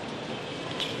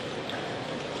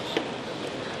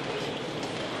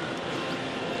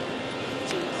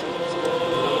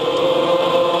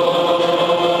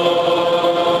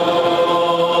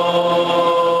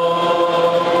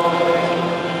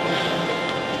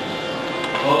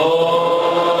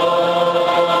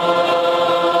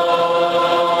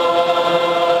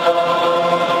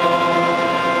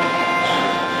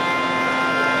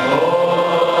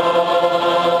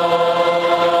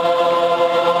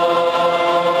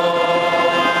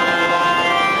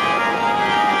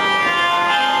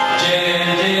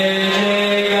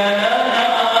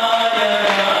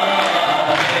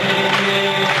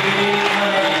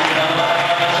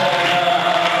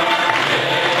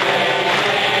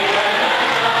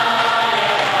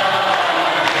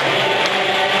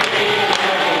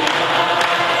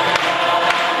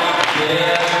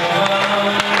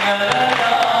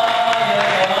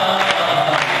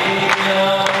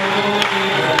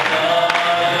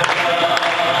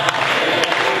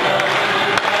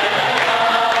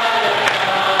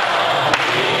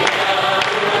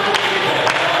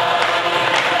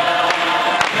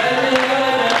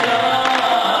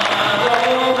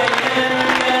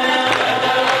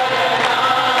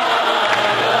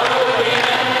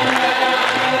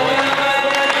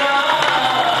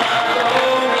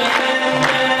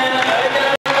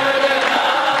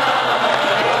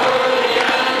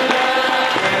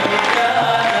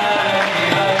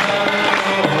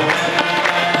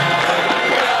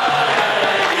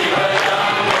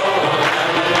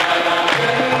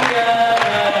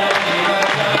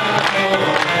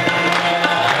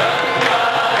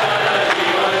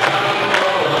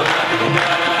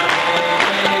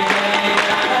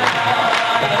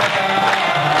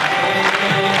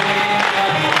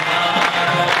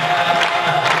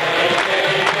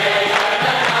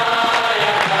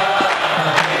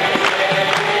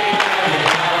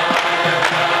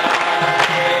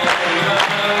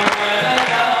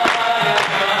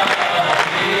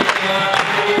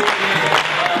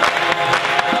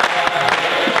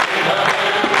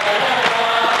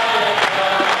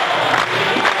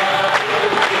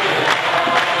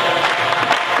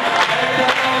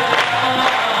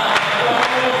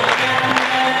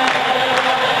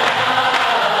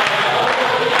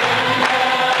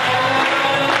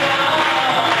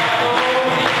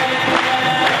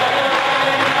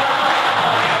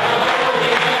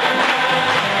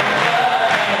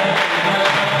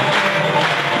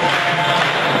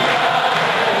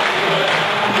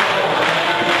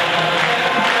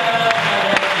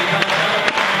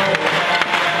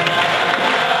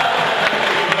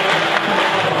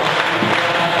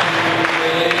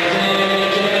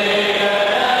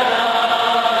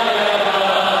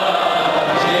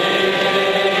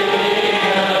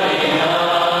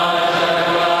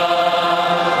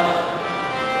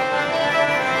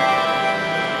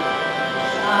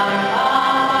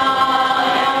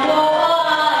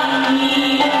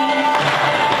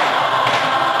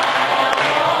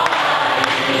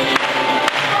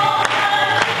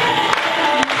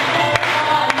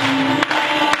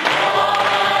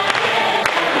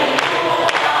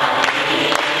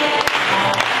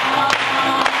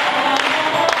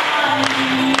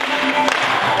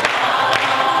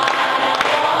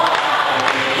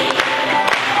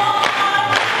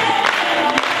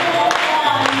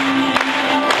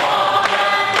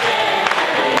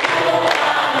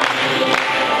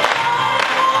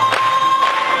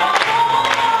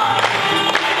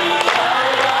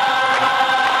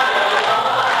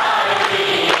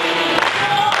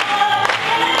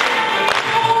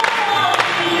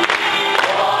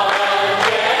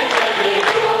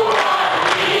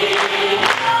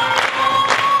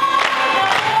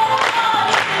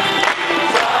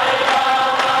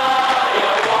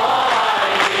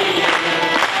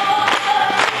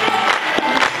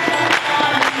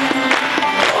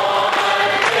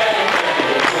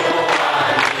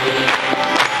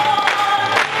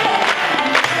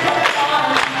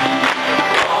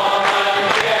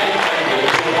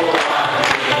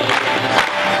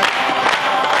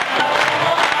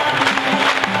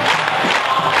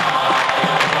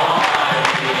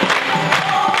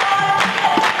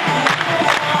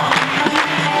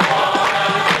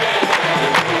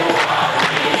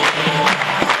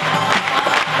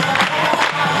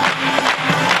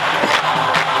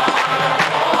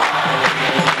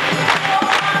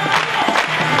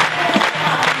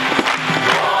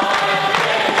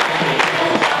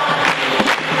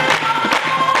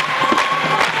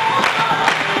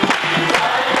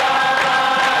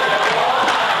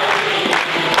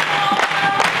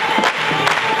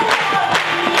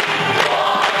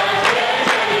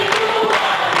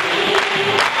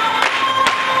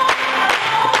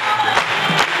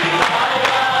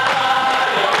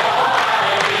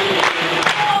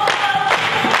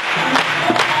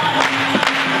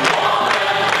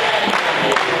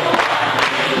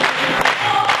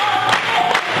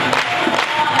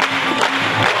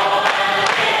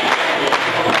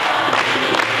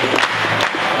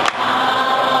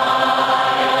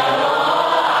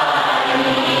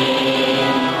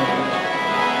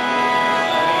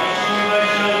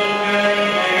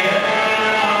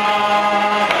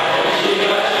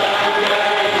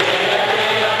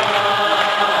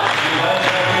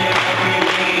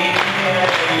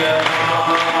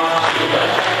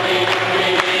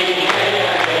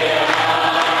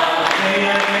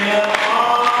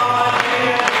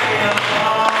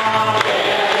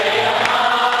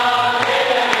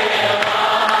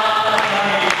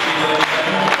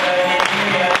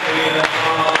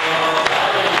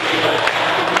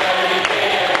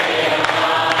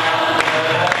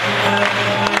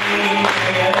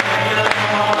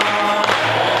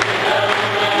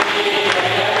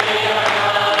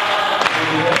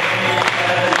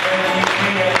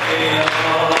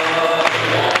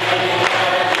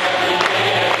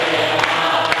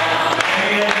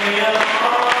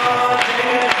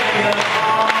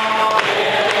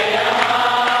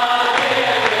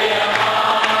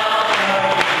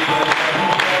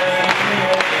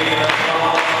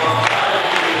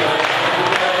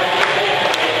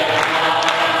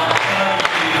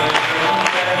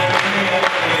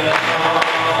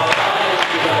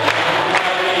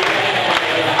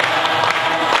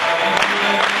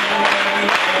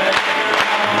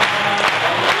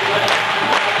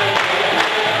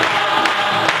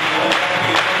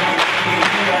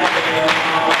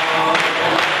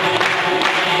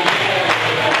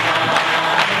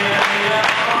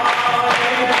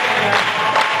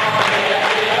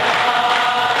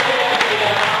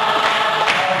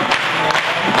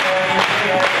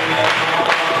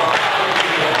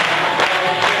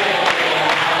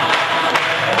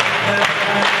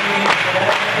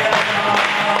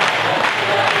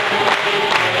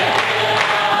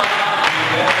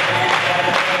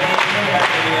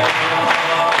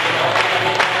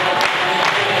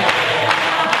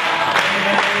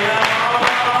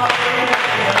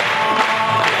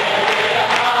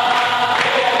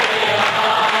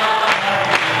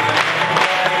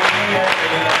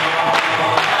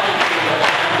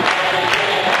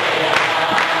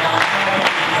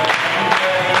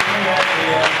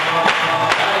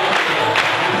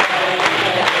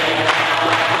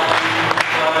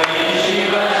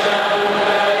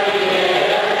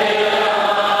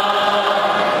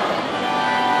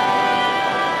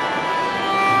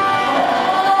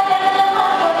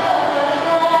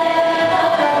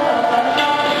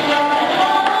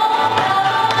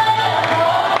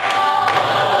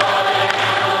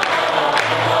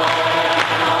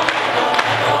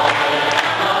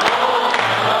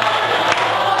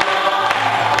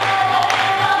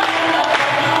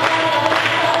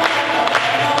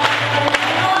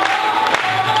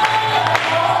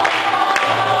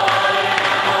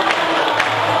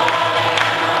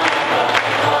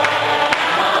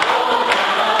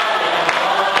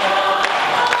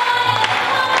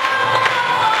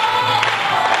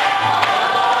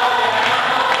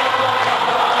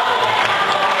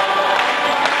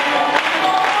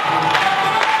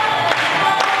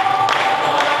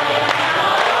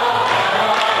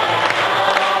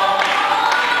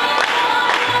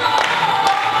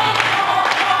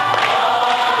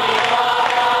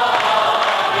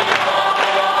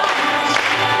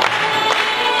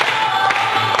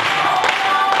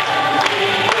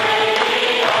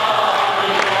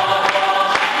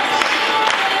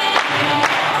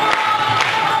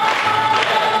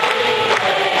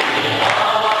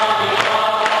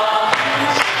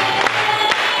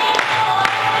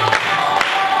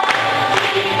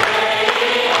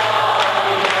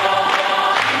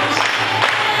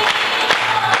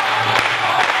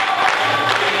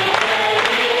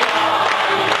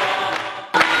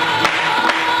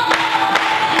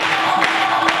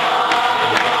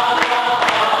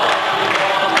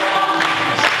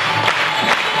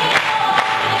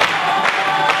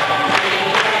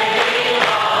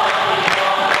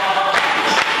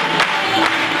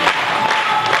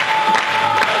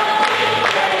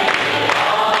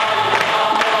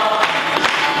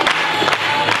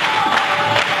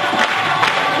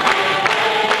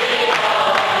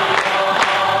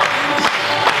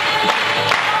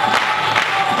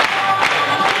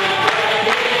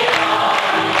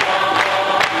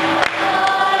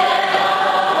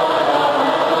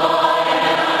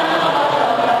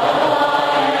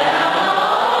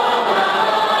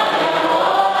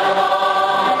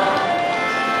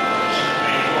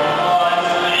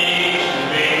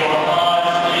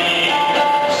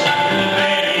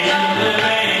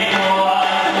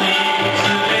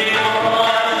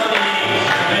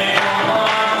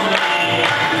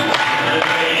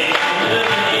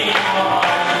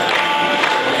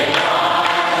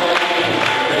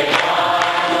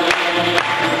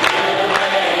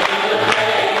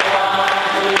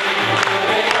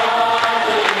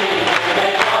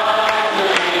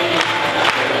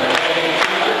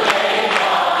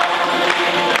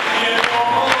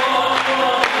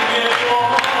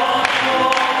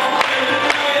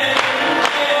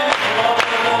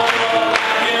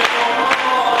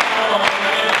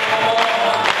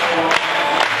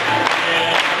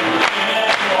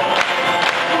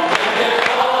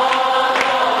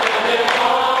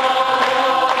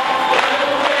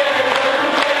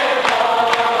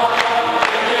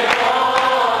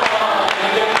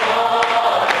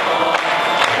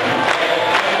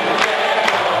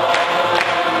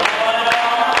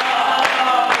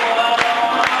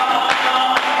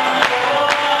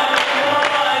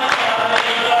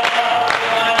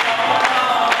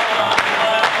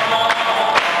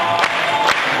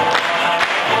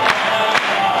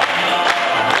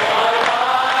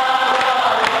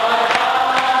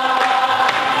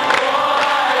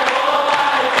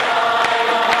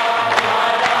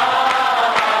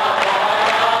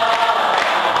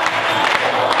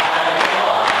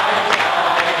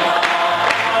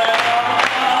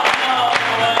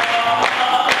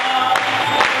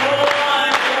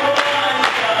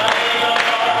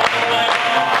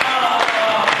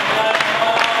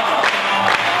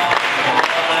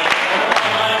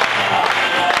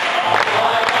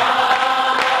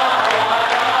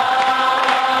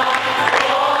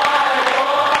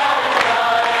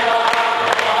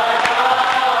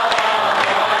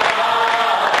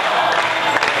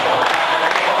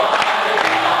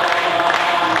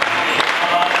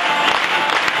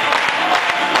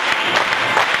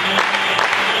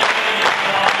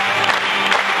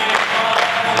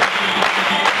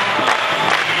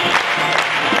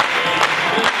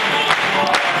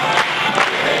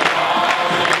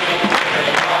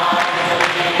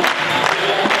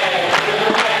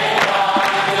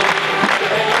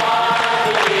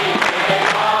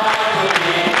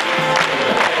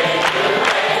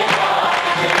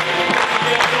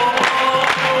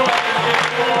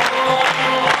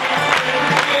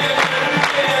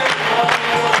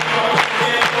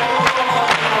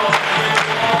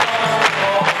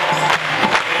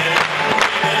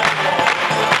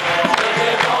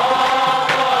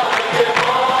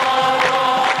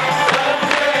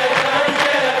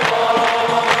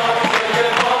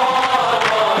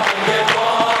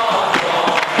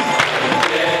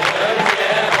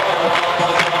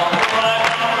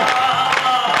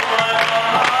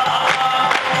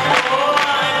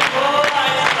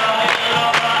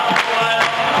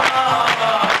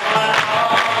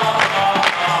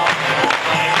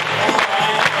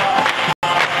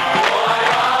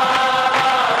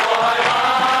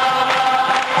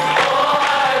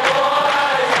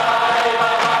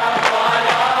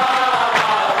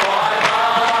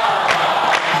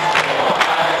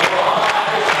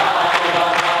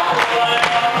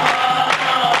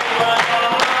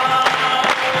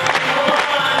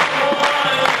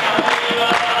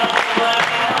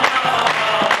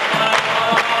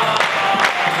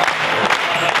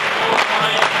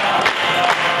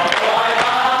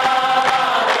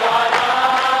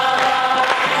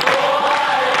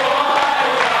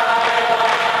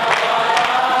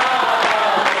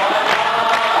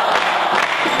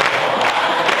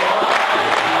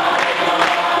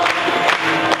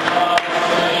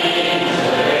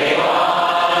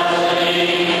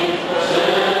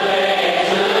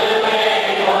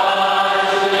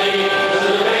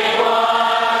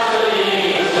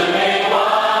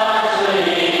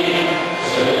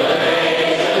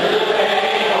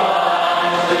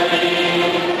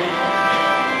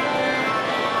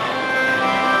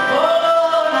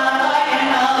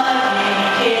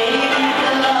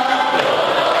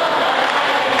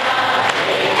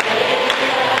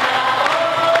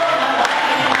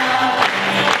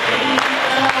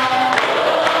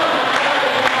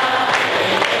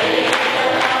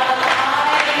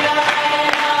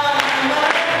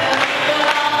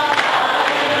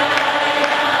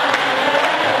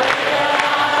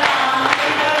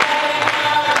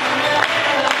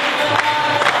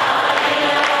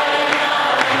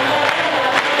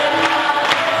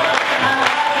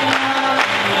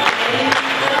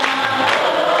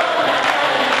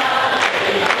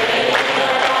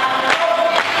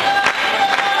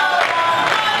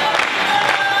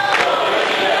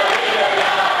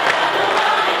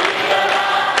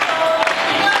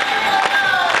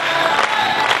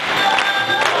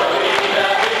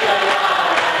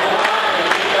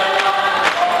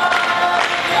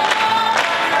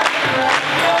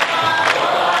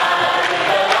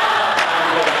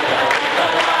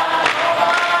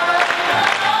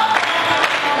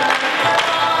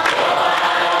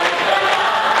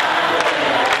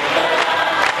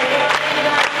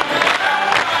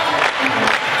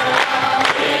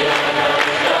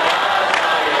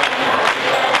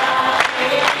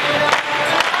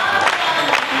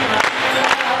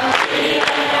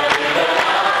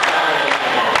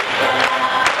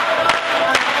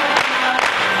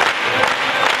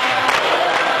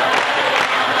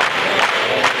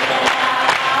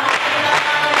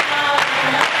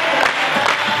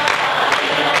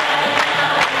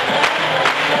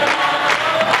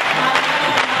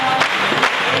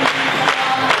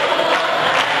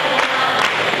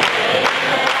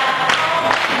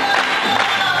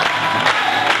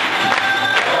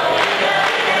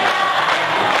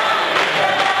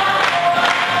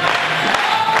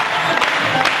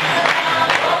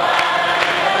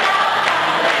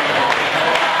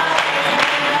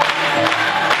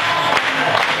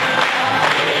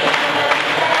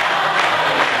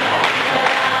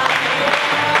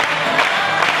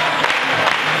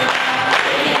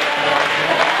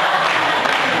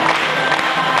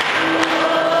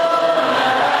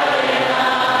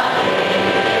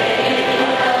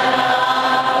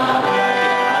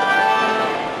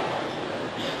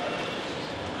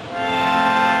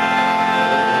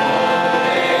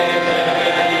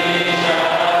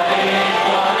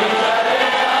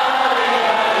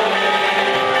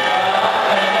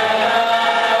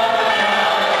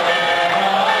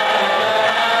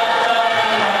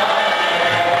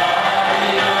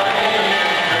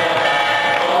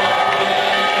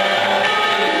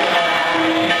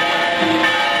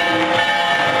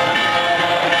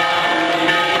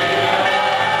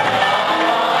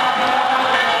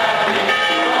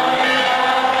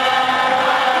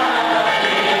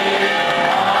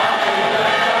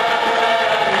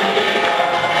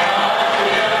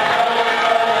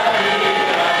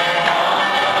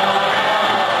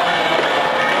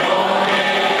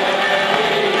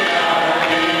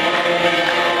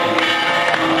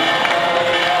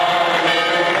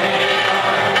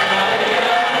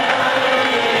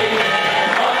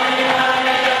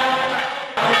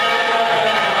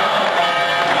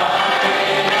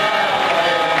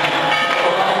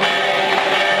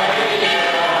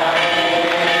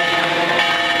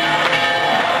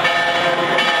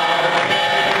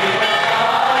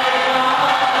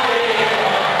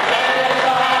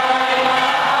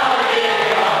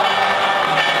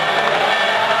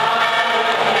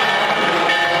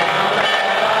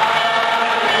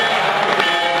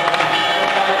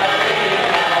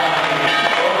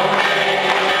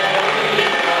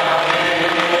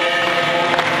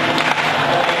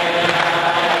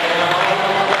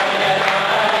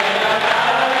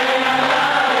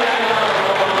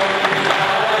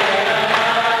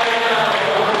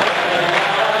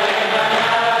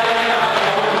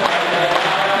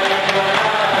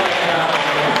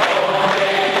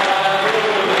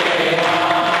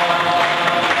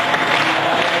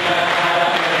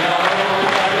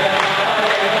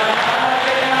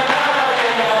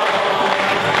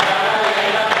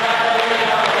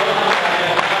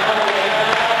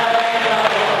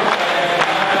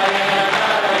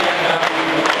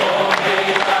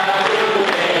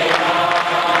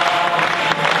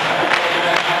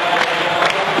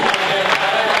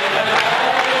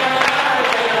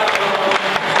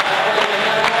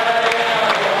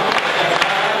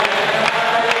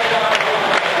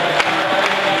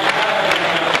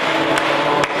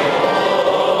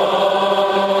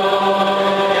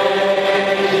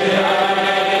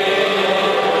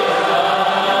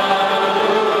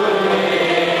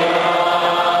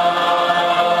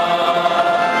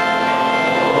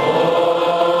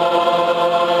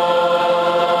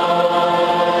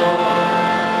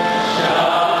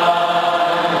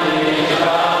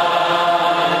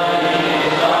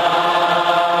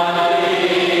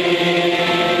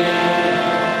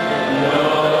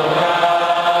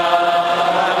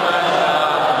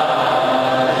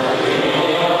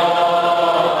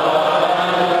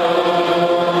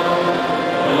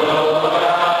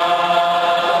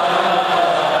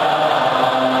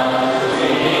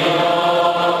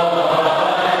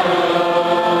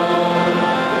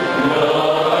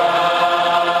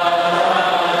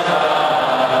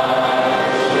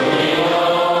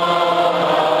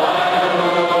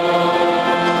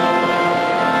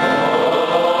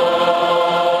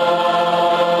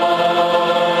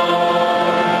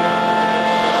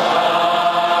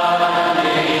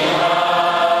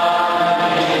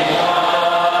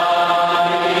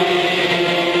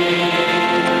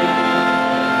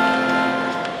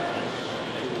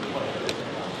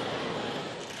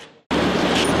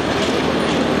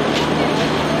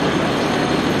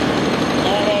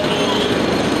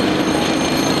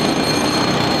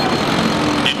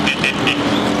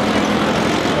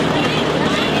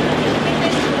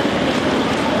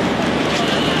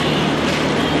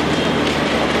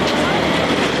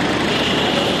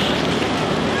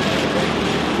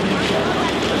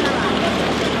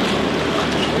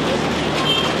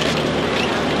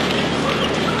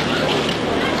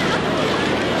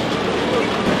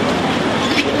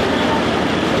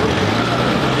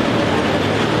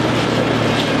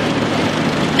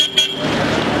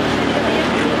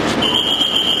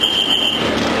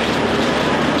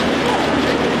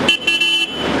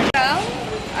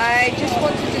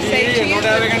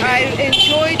 I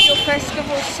enjoyed your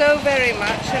festival so very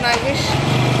much, and I wish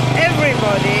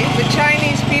everybody, the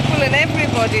Chinese people and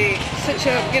everybody, such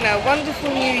a wonderful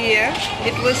New Year.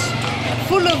 It was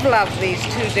full of love these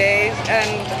 2 days, and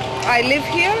I live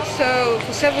here, so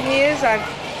for 7 years I've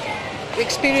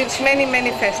experienced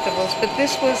many festivals, but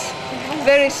this was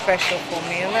very special for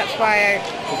me, and that's why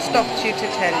I stopped you to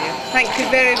tell you. Thank you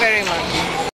very much.